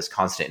going to have this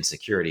constant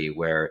insecurity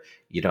where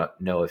you don't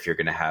know if you're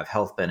going to have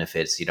health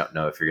benefits. You don't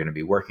know if you're going to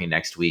be working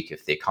next week,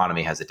 if the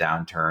economy has a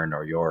downturn,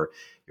 or your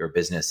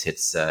business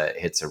hits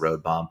a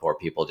road bump, or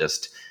people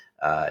just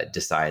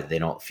decide they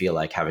don't feel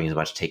like having as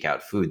much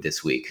takeout food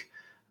this week.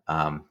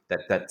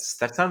 That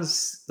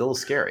sounds a little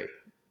scary.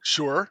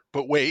 Sure,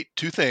 but wait,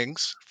 two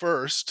things.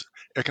 First,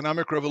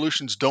 Economic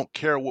revolutions don't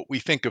care what we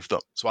think of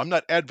them. So I'm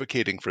not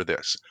advocating for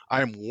this.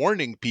 I'm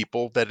warning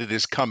people that it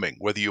is coming,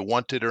 whether you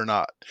want it or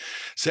not.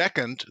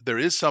 Second, there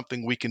is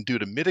something we can do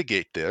to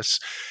mitigate this.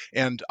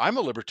 And I'm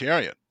a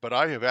libertarian, but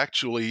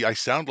I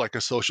sound like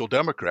a social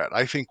democrat.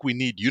 I think we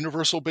need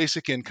universal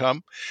basic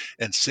income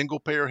and single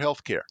payer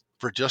health care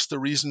for just the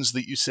reasons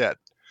that you said.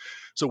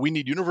 So we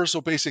need universal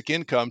basic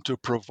income to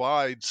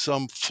provide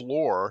some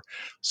floor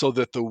so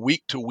that the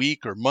week to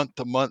week or month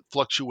to month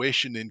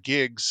fluctuation in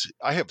gigs,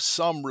 I have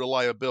some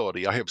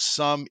reliability. I have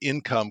some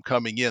income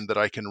coming in that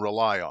I can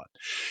rely on.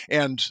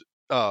 And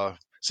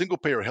single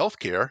payer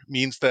healthcare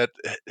means that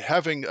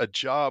having a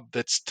job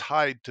that's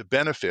tied to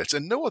benefits,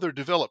 and no other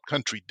developed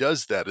country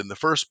does that in the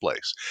first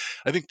place.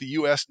 I think the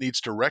US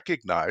needs to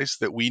recognize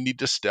that we need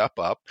to step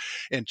up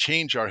and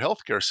change our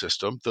healthcare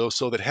system, though,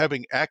 so that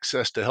having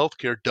access to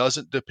healthcare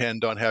doesn't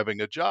depend on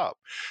having a job.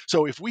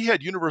 So if we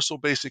had universal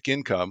basic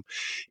income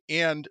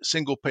and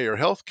single payer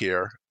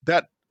healthcare,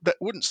 that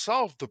wouldn't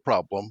solve the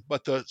problem,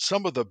 but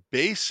some of the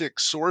basic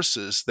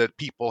sources that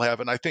people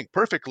have, and I think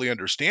perfectly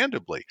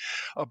understandably,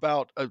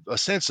 about a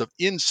sense of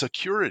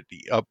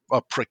insecurity,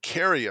 a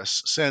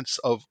precarious sense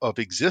of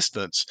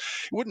existence,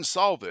 it wouldn't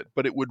solve it,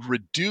 but it would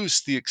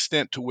reduce the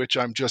extent to which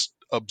I'm just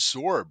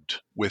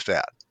absorbed with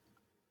that.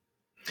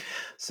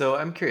 So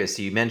I'm curious.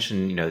 So you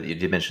mentioned, you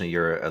did mention that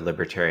you're a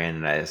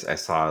libertarian, and I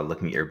saw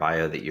looking at your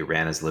bio that you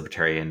ran as a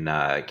libertarian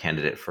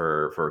candidate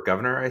for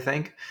governor, I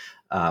think.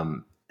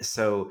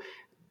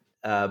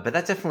 But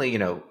that definitely,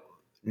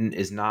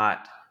 is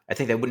not. I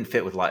think that wouldn't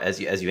fit with a lot,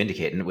 as you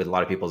indicate, and with a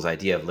lot of people's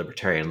idea of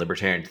libertarian.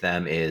 Libertarian to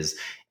them is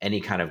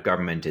any kind of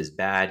government is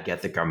bad.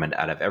 Get the government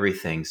out of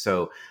everything.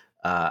 So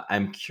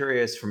I'm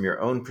curious from your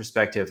own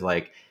perspective,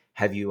 like,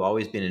 have you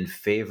always been in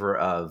favor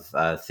of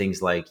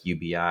things like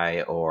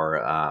UBI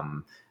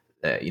or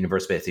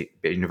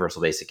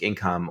universal basic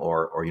income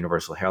or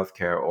universal health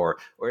care, or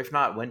if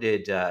not, when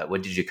did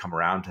you come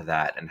around to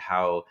that, and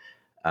how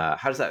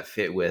does that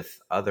fit with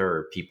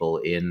other people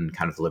in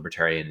kind of the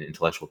libertarian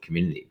intellectual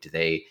community?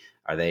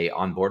 Are they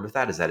on board with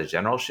that? Is that a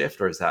general shift,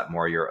 or is that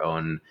more your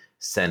own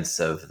sense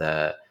of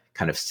the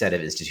kind of set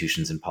of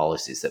institutions and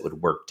policies that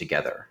would work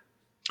together?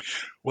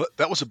 Well,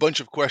 that was a bunch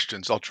of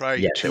questions. I'll try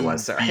Yes, to it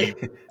was. Sorry.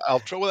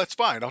 Well, that's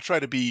fine. I'll try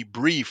to be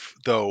brief,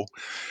 though.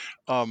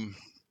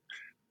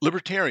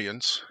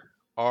 Libertarians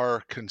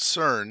are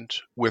concerned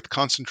with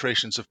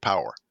concentrations of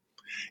power.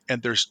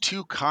 And there's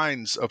two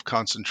kinds of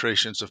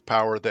concentrations of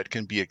power that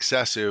can be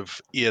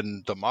excessive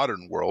in the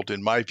modern world,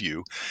 in my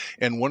view.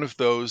 And one of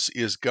those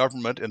is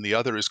government, and the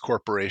other is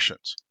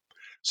corporations.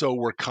 So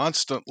we're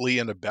constantly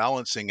in a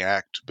balancing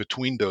act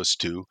between those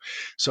two.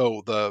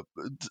 So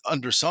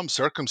under some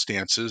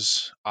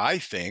circumstances, I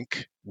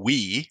think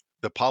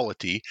the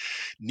polity,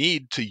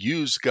 need to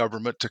use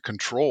government to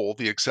control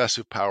the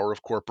excessive power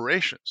of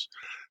corporations.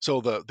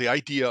 So the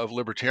idea of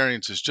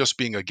libertarians as just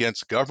being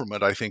against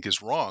government, I think,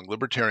 is wrong.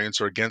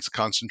 Libertarians are against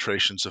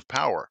concentrations of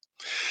power.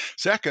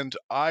 Second,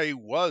 I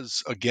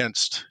was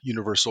against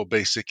universal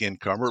basic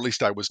income, or at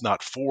least I was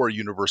not for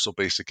universal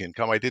basic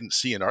income. I didn't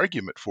see an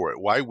argument for it.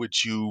 Why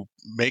would you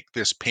make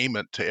this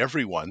payment to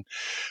everyone?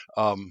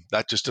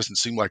 That just doesn't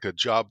seem like a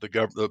job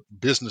the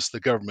business the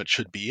government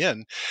should be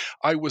in.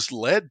 I was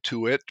led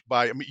to it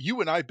by,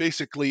 you and I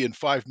basically in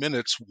 5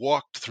 minutes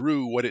walked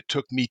through what it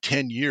took me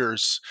 10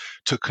 years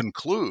to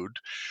conclude.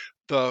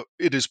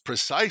 It is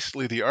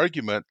precisely the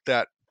argument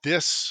that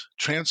this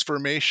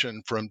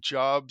transformation from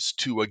jobs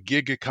to a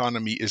gig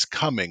economy is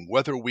coming,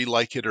 whether we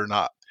like it or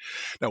not.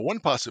 Now,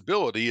 one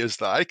possibility is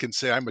that I can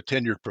say I'm a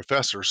tenured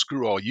professor,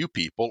 screw all you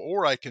people,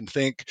 or I can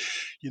think,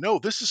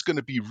 this is going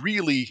to be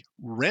really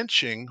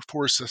wrenching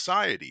for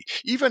society.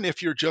 Even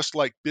if you're just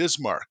like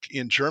Bismarck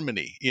in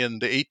Germany in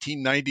the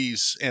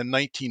 1890s and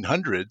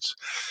 1900s,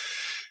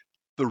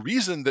 the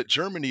reason that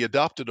Germany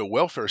adopted a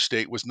welfare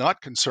state was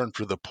not concern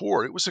for the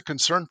poor, it was a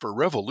concern for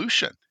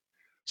revolution.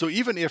 So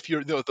even if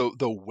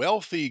the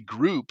wealthy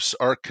groups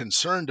are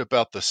concerned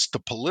about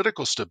the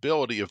political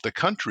stability of the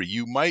country,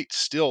 you might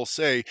still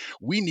say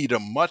we need a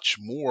much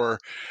more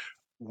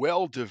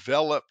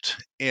well-developed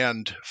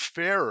and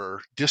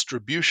fairer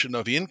distribution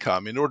of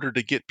income in order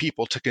to get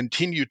people to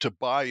continue to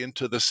buy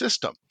into the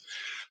system.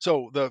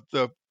 So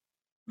the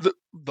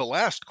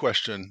last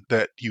question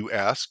that you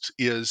asked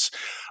is,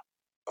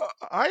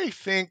 I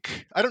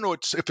think, I don't know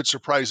if it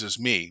surprises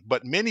me,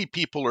 but many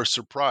people are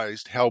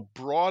surprised how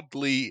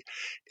broadly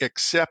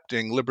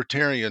accepting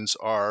libertarians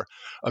are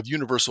of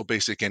universal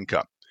basic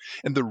income.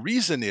 And the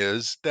reason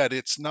is that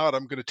it's not,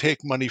 I'm going to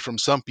take money from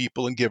some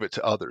people and give it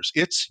to others.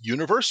 It's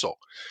universal.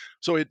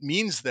 So it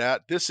means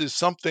that this is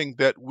something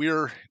that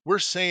we're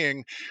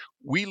saying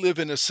we live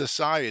in a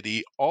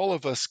society, all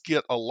of us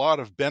get a lot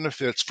of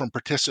benefits from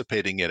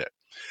participating in it.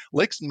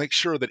 Let's make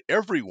sure that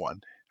everyone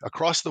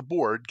across the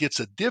board gets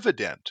a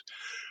dividend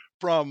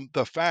from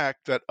the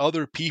fact that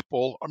other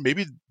people, or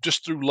maybe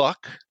just through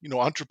luck,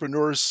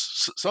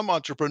 some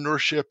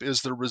entrepreneurship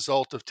is the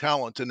result of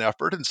talent and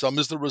effort, and some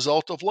is the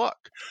result of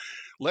luck.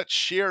 Let's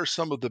share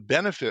some of the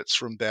benefits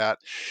from that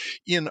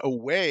in a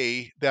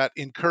way that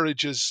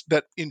ensures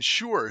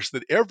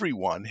that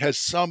everyone has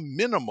some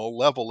minimal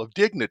level of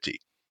dignity.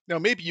 Now,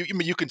 maybe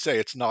you can say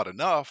it's not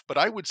enough, but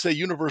I would say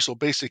universal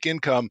basic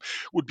income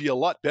would be a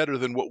lot better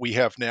than what we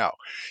have now.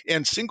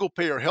 And single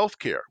payer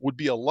healthcare would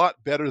be a lot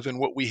better than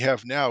what we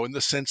have now in the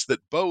sense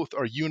that both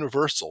are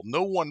universal.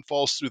 No one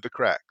falls through the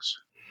cracks.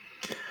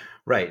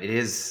 Right. It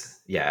is,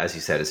 yeah, as you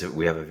said,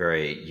 we have a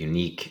very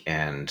unique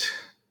and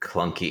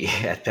clunky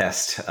at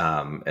best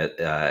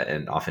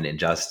and often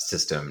unjust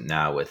system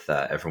now with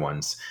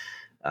everyone's,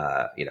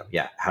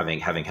 having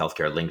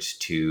healthcare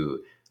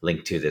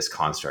linked to this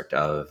construct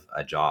of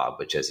a job,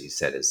 which, as you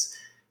said, is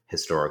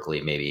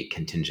historically maybe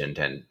contingent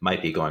and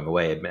might be going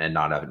away, and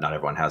not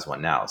everyone has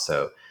one now.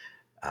 So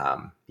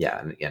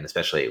and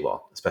especially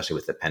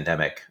with the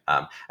pandemic.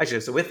 Let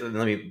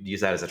me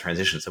use that as a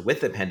transition. So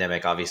with the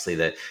pandemic, obviously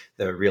the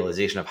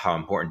realization of how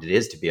important it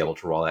is to be able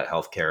to roll out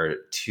healthcare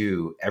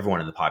to everyone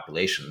in the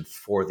population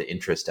for the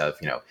interest of,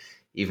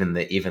 even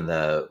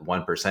the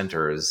one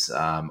percenters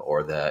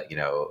or the,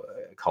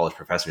 college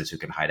professors who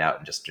can hide out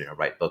and just,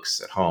 write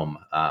books at home.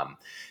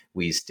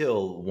 We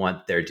still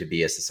want there to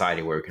be a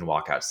society where we can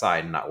walk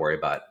outside and not worry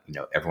about,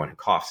 everyone who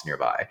coughs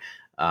nearby.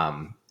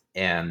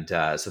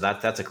 So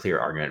that's a clear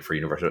argument for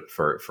universal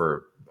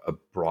for a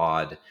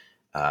broad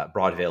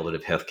availability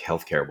of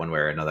healthcare one way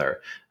or another.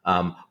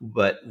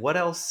 But what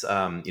else?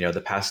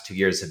 The past 3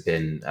 years have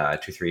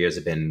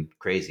been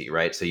crazy,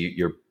 right? So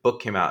your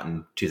book came out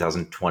in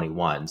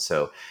 2021.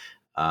 So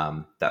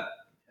that,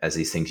 as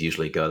these things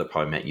usually go, that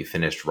probably meant you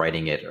finished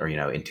writing it, or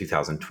in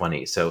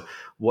 2020. So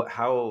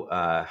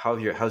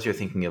how's your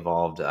thinking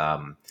evolved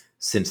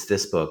since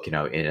this book,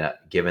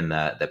 given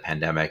the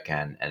pandemic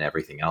and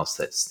everything else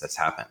that's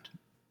happened?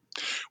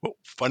 Well,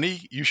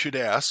 funny you should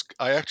ask.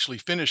 I actually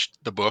finished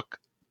the book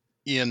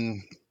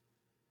in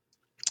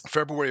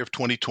February of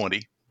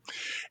 2020,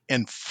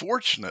 and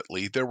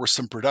fortunately, there were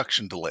some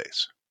production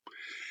delays.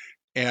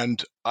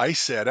 And I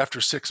said,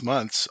 after 6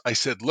 months,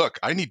 look,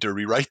 I need to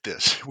rewrite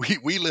this.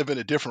 We live in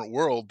a different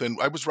world than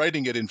I was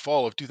writing it in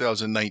fall of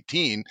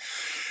 2019.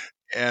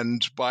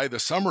 And by the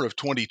summer of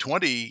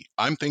 2020,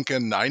 I'm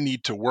thinking I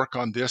need to work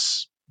on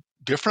this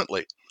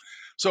differently.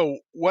 So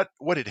what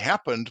had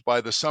happened by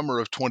the summer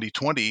of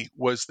 2020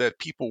 was that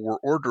people were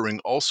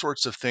ordering all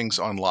sorts of things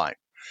online.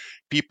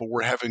 People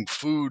were having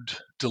food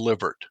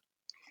delivered.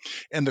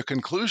 And the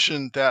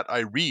conclusion that I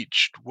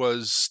reached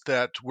was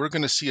that we're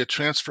going to see a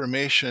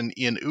transformation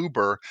in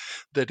Uber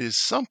that is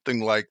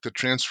something like the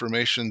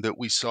transformation that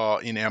we saw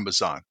in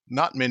Amazon.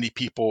 Not many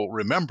people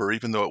remember,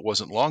 even though it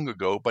wasn't long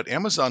ago, but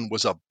Amazon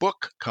was a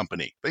book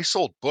company. They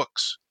sold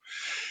books.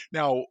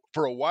 Now,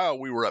 for a while,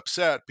 we were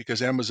upset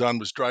because Amazon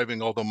was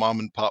driving all the mom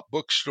and pop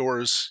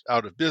bookstores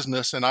out of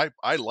business. And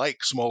I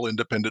like small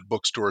independent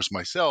bookstores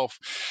myself.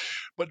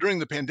 But during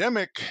the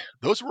pandemic,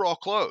 those were all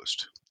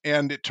closed.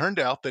 And it turned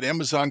out that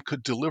Amazon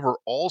could deliver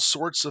all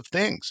sorts of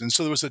things. And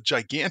so there was a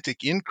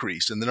gigantic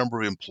increase in the number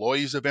of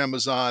employees of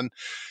Amazon.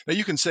 Now,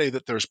 you can say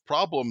that there's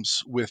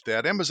problems with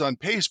that. Amazon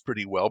pays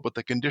pretty well, but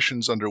the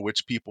conditions under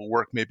which people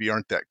work maybe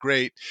aren't that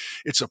great.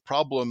 It's a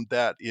problem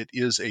that it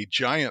is a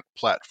giant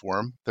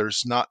platform.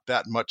 There's not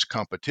that much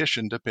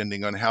competition,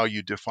 depending on how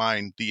you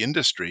define the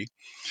industry.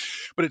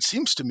 But it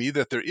seems to me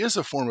that there is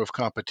a form of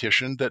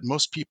competition that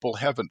most people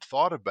haven't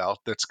thought about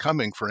that's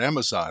coming for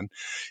Amazon,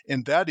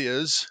 and that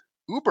is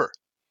Uber.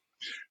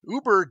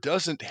 Uber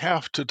doesn't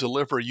have to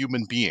deliver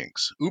human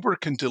beings. Uber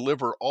can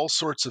deliver all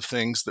sorts of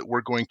things that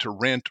we're going to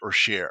rent or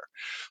share.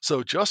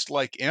 So just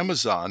like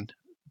Amazon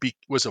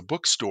was a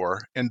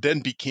bookstore and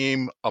then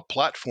became a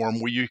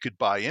platform where you could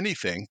buy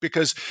anything,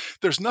 because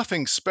there's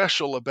nothing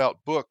special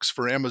about books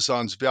for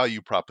Amazon's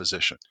value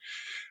proposition.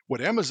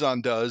 What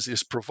Amazon does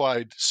is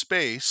provide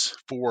space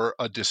for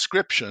a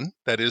description,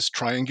 that is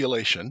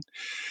triangulation.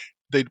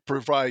 They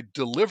provide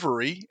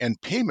delivery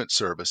and payment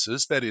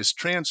services, that is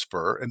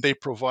transfer, and they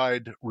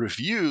provide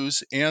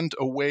reviews and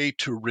a way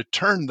to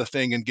return the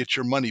thing and get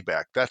your money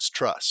back. That's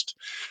trust.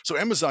 So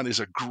Amazon is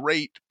a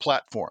great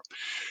platform.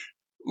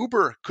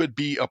 Uber could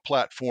be a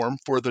platform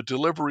for the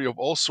delivery of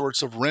all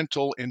sorts of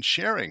rental and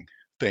sharing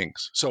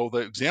things. So the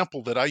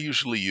example that I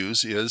usually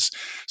use is,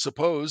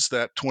 suppose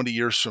that 20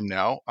 years from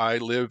now, I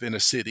live in a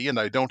city and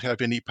I don't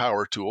have any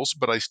power tools,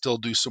 but I still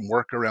do some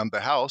work around the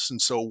house. And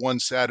so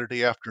one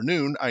Saturday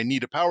afternoon, I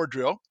need a power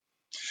drill.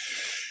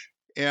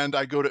 And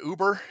I go to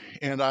Uber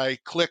and I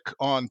click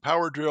on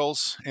power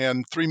drills,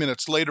 and 3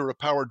 minutes later, a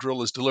power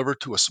drill is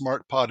delivered to a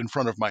smart pod in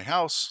front of my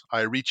house.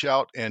 I reach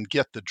out and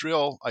get the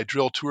drill. I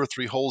drill 2 or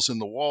 3 holes in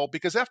the wall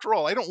because, after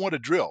all, I don't want a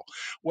drill.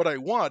 What I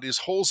want is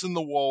holes in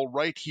the wall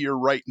right here,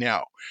 right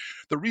now.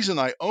 The reason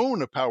I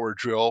own a power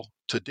drill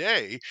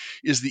today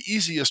is the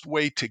easiest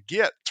way to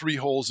get 3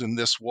 holes in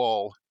this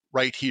wall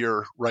right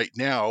here, right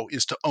now,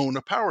 is to own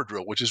a power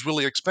drill, which is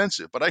really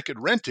expensive. But I could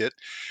rent it,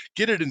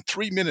 get it in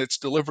 3 minutes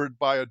delivered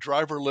by a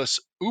driverless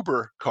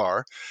Uber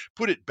car,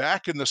 put it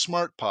back in the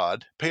smart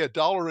pod, pay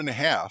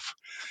 $1.50,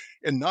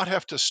 and not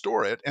have to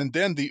store it. And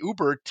then the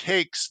Uber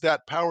takes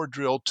that power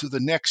drill to the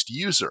next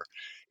user.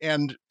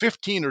 and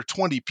 15 or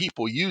 20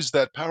 people use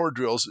that power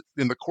drills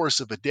in the course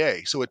of a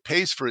day. So it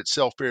pays for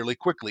itself fairly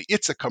quickly.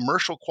 It's a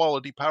commercial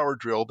quality power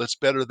drill that's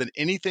better than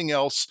anything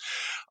else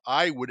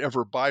I would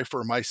ever buy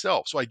for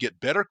myself. So I get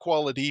better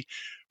quality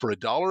for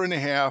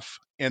 $1.50,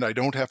 and I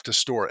don't have to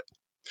store it.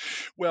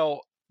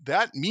 Well,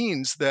 that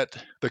means that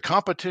the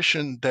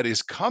competition that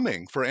is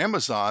coming for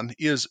Amazon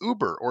is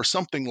Uber or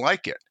something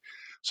like it.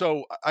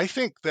 So I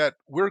think that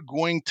we're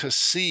going to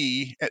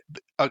see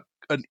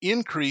an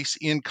increase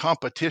in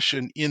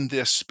competition in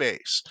this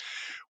space,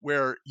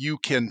 where you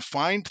can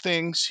find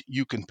things,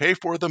 you can pay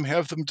for them,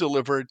 have them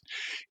delivered,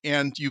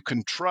 and you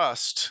can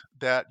trust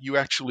that you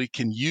actually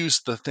can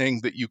use the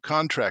thing that you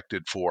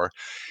contracted for.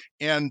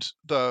 And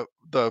the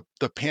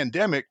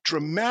pandemic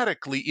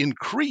dramatically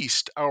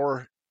increased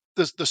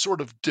the sort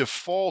of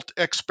default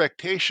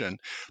expectation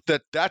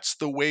that that's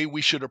the way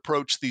we should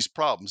approach these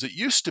problems. It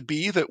used to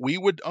be that we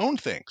would own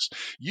things,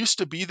 used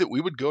to be that we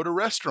would go to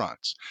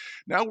restaurants.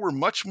 Now we're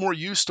much more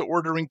used to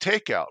ordering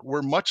takeout.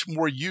 We're much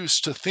more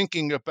used to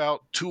thinking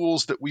about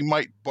tools that we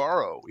might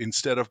borrow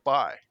instead of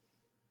buy.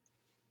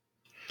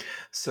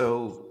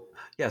 So,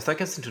 yes, that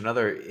gets into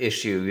another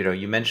issue.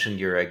 You mentioned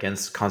you're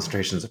against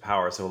concentrations of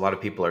power. So a lot of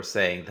people are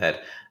saying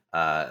that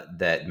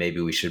that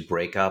maybe we should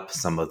break up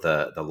some of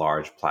the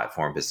large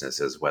platform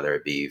businesses, whether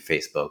it be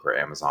Facebook or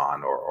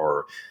Amazon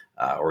or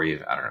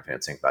even, I don't know if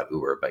anyone's thinking about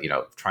Uber, but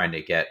trying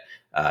to get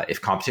if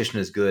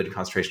competition is good,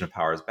 concentration of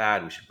power is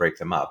bad, we should break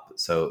them up.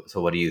 So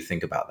what do you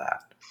think about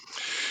that?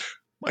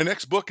 My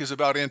next book is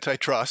about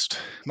antitrust.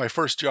 My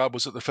first job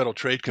was at the Federal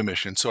Trade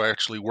Commission, so I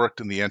actually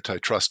worked in the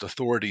antitrust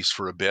authorities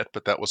for a bit,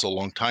 but that was a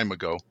long time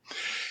ago.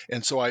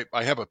 And so I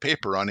have a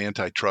paper on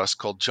antitrust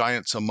called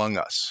Giants Among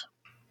Us.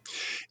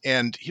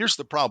 And here's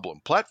the problem.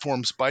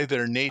 Platforms, by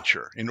their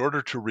nature, in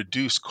order to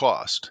reduce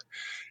cost,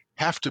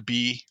 have to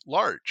be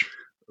large.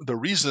 The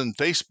reason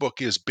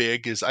Facebook is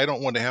big is I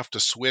don't want to have to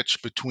switch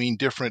between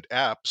different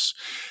apps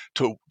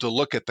to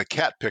look at the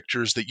cat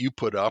pictures that you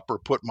put up, or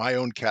put my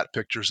own cat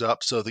pictures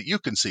up so that you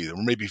can see them,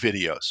 or maybe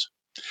videos.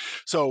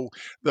 So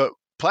the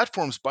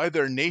platforms, by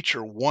their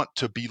nature, want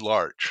to be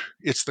large.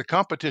 It's the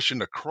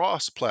competition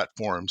across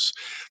platforms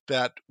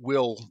that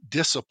will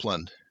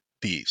discipline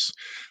these.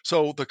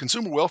 So the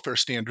consumer welfare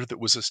standard that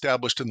was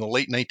established in the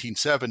late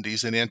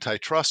 1970s in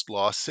antitrust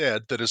law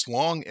said that as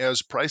long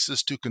as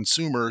prices to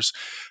consumers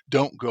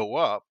don't go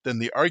up, then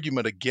the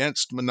argument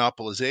against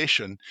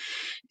monopolization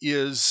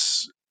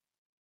is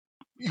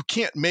you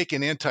can't make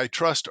an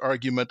antitrust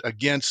argument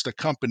against a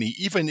company,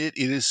 even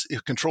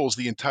it controls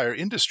the entire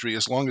industry,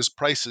 as long as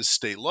prices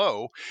stay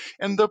low,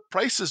 and the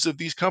prices of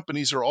these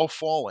companies are all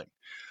falling.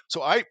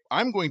 So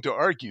I'm going to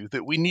argue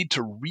that we need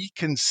to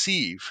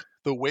reconceive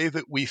the way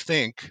that we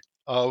think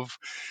of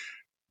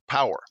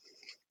power.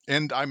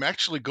 And I'm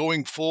actually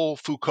going full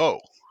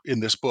Foucault in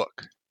this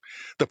book.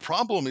 The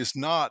problem is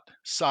not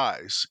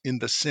size in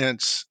the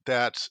sense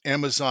that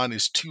Amazon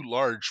is too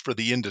large for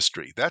the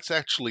industry. That's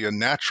actually a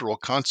natural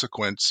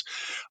consequence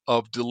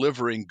of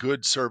delivering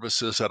good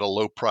services at a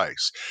low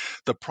price.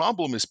 The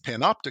problem is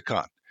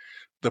panopticon.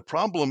 The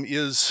problem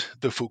is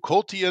the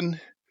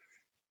Foucaultian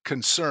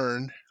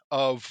concern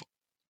of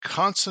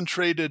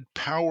concentrated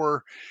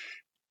power,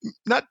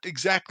 not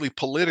exactly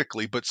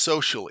politically, but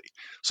socially.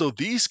 So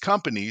these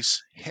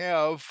companies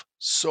have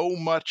so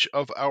much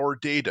of our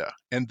data,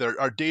 and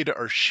our data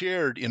are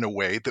shared in a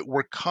way that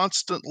we're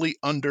constantly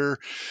under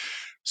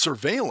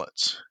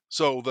surveillance.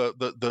 So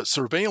the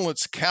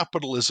surveillance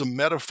capitalism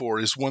metaphor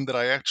is one that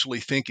I actually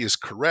think is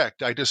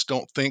correct. I just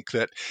don't think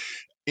that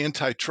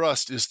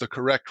antitrust is the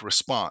correct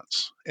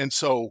response. And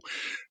so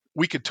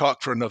we could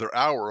talk for another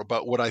hour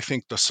about what I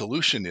think the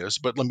solution is,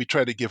 but let me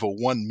try to give a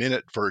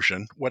 1-minute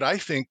version. What I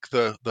think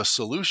the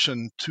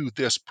solution to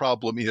this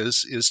problem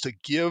is to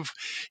give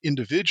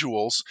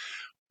individuals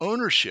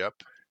ownership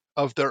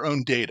of their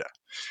own data.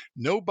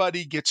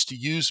 Nobody gets to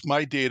use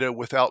my data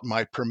without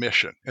my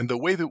permission. And the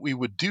way that we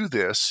would do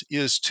this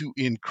is to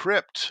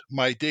encrypt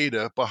my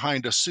data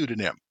behind a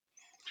pseudonym,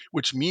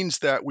 which means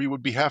that we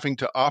would be having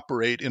to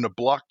operate in a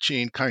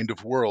blockchain kind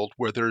of world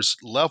where there's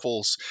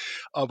levels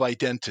of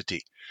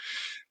identity.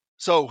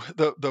 So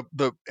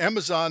the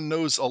Amazon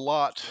knows a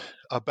lot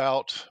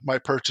about my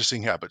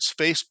purchasing habits.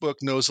 Facebook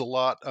knows a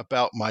lot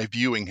about my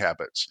viewing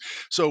habits.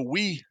 So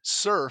we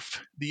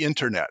surf the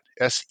internet,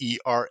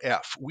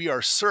 SERF. We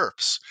are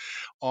serfs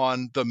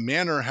on the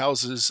manor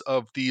houses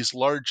of these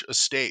large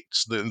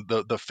estates,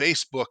 the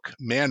Facebook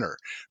manor.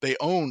 They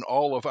own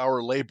all of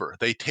our labor.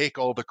 They take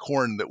all the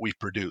corn that we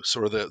produce,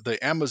 or the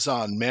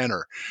Amazon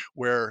manor,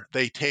 where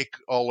they take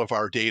all of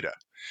our data.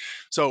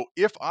 So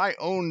if I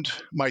owned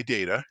my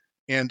data,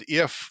 and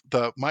if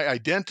my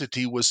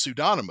identity was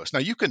pseudonymous, now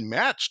you can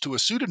match to a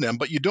pseudonym,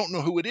 but you don't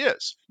know who it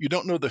is. You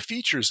don't know the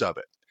features of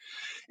it.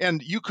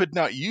 And you could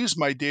not use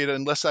my data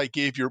unless I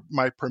gave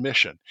my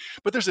permission.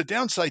 But there's a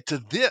downside to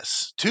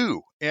this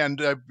too.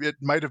 And it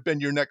might have been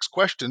your next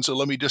question, so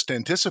let me just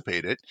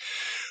anticipate it.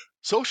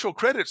 Social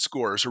credit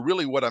scores are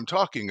really what I'm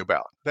talking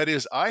about. That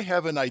is, I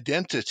have an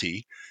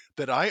identity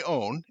that I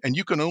own, and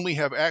you can only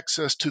have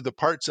access to the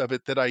parts of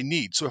it that I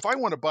need. So if I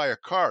want to buy a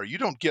car, you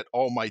don't get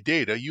all my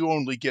data. You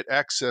only get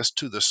access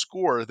to the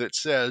score that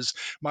says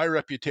my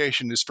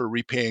reputation is for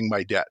repaying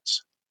my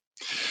debts.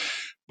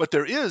 But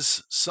there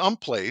is some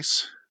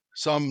place,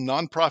 some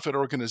nonprofit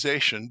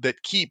organization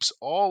that keeps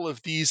all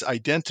of these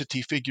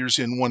identity figures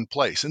in one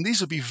place. And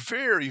these would be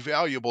very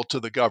valuable to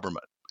the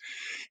government.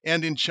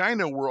 And in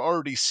China, we're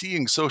already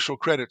seeing social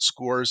credit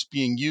scores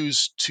being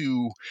used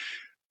to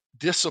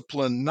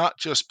discipline not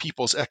just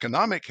people's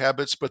economic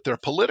habits, but their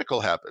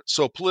political habits.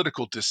 So,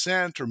 political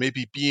dissent, or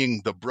maybe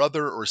being the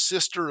brother or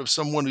sister of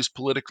someone who's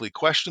politically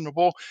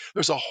questionable.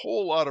 There's a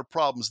whole lot of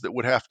problems that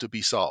would have to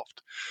be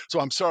solved. So,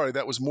 I'm sorry,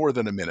 that was more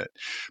than a minute.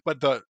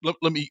 But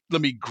let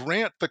me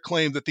grant the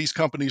claim that these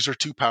companies are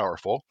too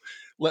powerful.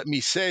 Let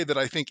me say that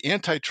I think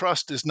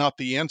antitrust is not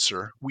the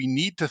answer. We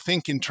need to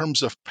think in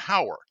terms of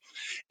power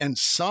and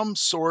some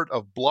sort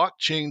of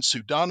blockchain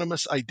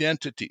pseudonymous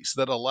identities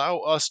that allow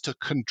us to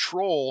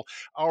control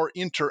our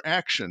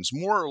interactions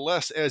more or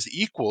less as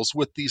equals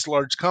with these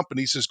large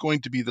companies is going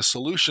to be the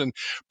solution,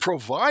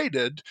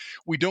 provided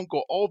we don't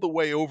go all the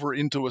way over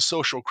into a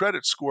social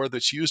credit score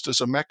that's used as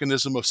a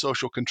mechanism of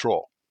social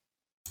control.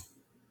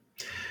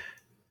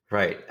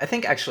 Right. I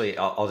think actually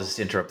I'll just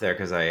interrupt there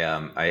because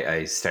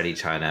I study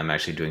China. I'm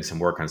actually doing some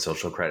work on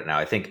social credit now.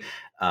 I think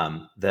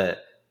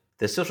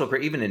the social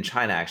credit, even in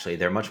China, actually,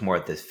 they're much more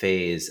at this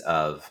phase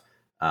of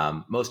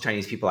most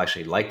Chinese people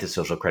actually like the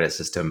social credit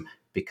system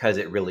because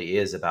it really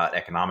is about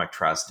economic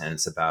trust, and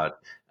it's about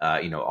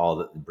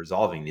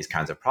resolving these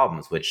kinds of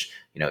problems, which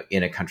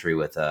in a country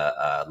with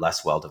a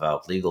less well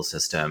developed legal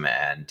system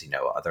and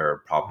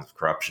other problems of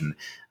corruption,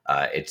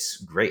 it's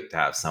great to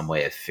have some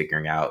way of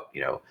figuring out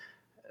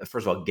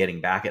first of all,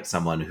 getting back at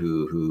someone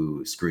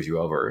who screws you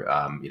over,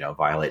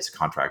 violates a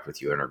contract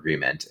with you, an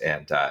agreement,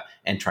 and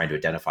trying to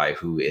identify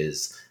who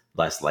is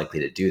less likely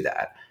to do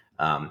that.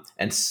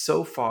 And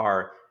so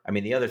far, I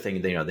mean, the other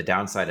thing, the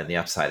downside and the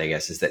upside, I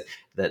guess, is that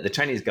the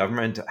Chinese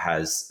government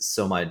has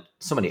so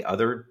many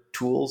other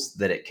tools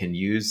that it can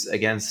use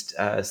against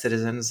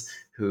citizens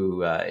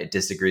who it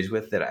disagrees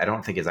with, that I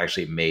don't think has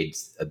actually made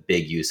a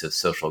big use of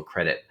social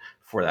credit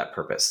for that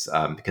purpose.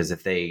 Because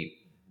if they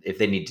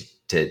need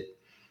to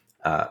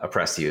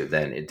oppress you,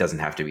 then it doesn't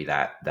have to be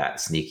that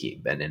sneaky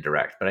and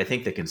indirect. But I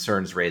think the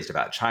concerns raised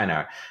about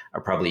China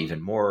are probably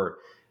even more,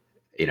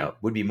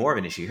 would be more of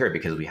an issue here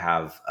because we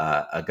have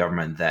a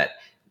government that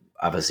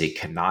obviously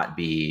cannot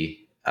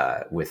be,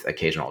 with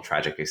occasional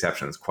tragic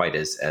exceptions, quite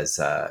as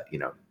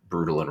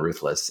brutal and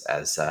ruthless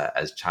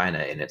as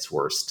China in its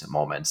worst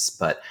moments,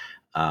 but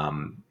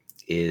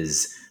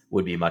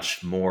would be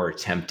much more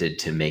tempted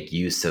to make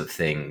use of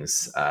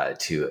things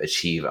to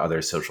achieve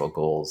other social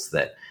goals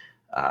that.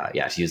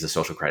 To use the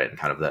social credit in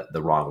kind of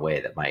the wrong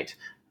way that might,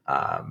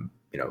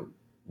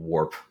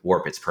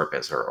 warp its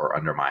purpose or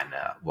undermine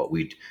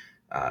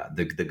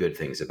the good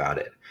things about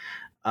it.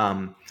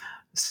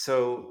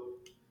 So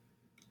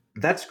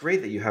that's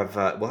great that you have.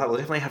 We'll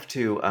definitely have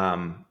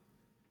to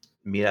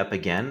meet up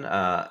again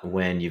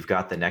when you've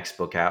got the next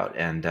book out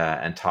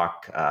and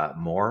talk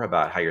more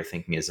about how your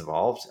thinking has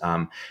evolved.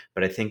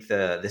 But I think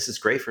this is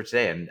great for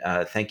today,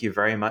 and thank you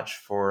very much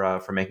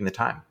for making the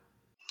time.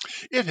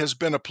 It has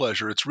been a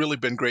pleasure. It's really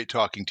been great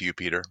talking to you,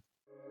 Peter.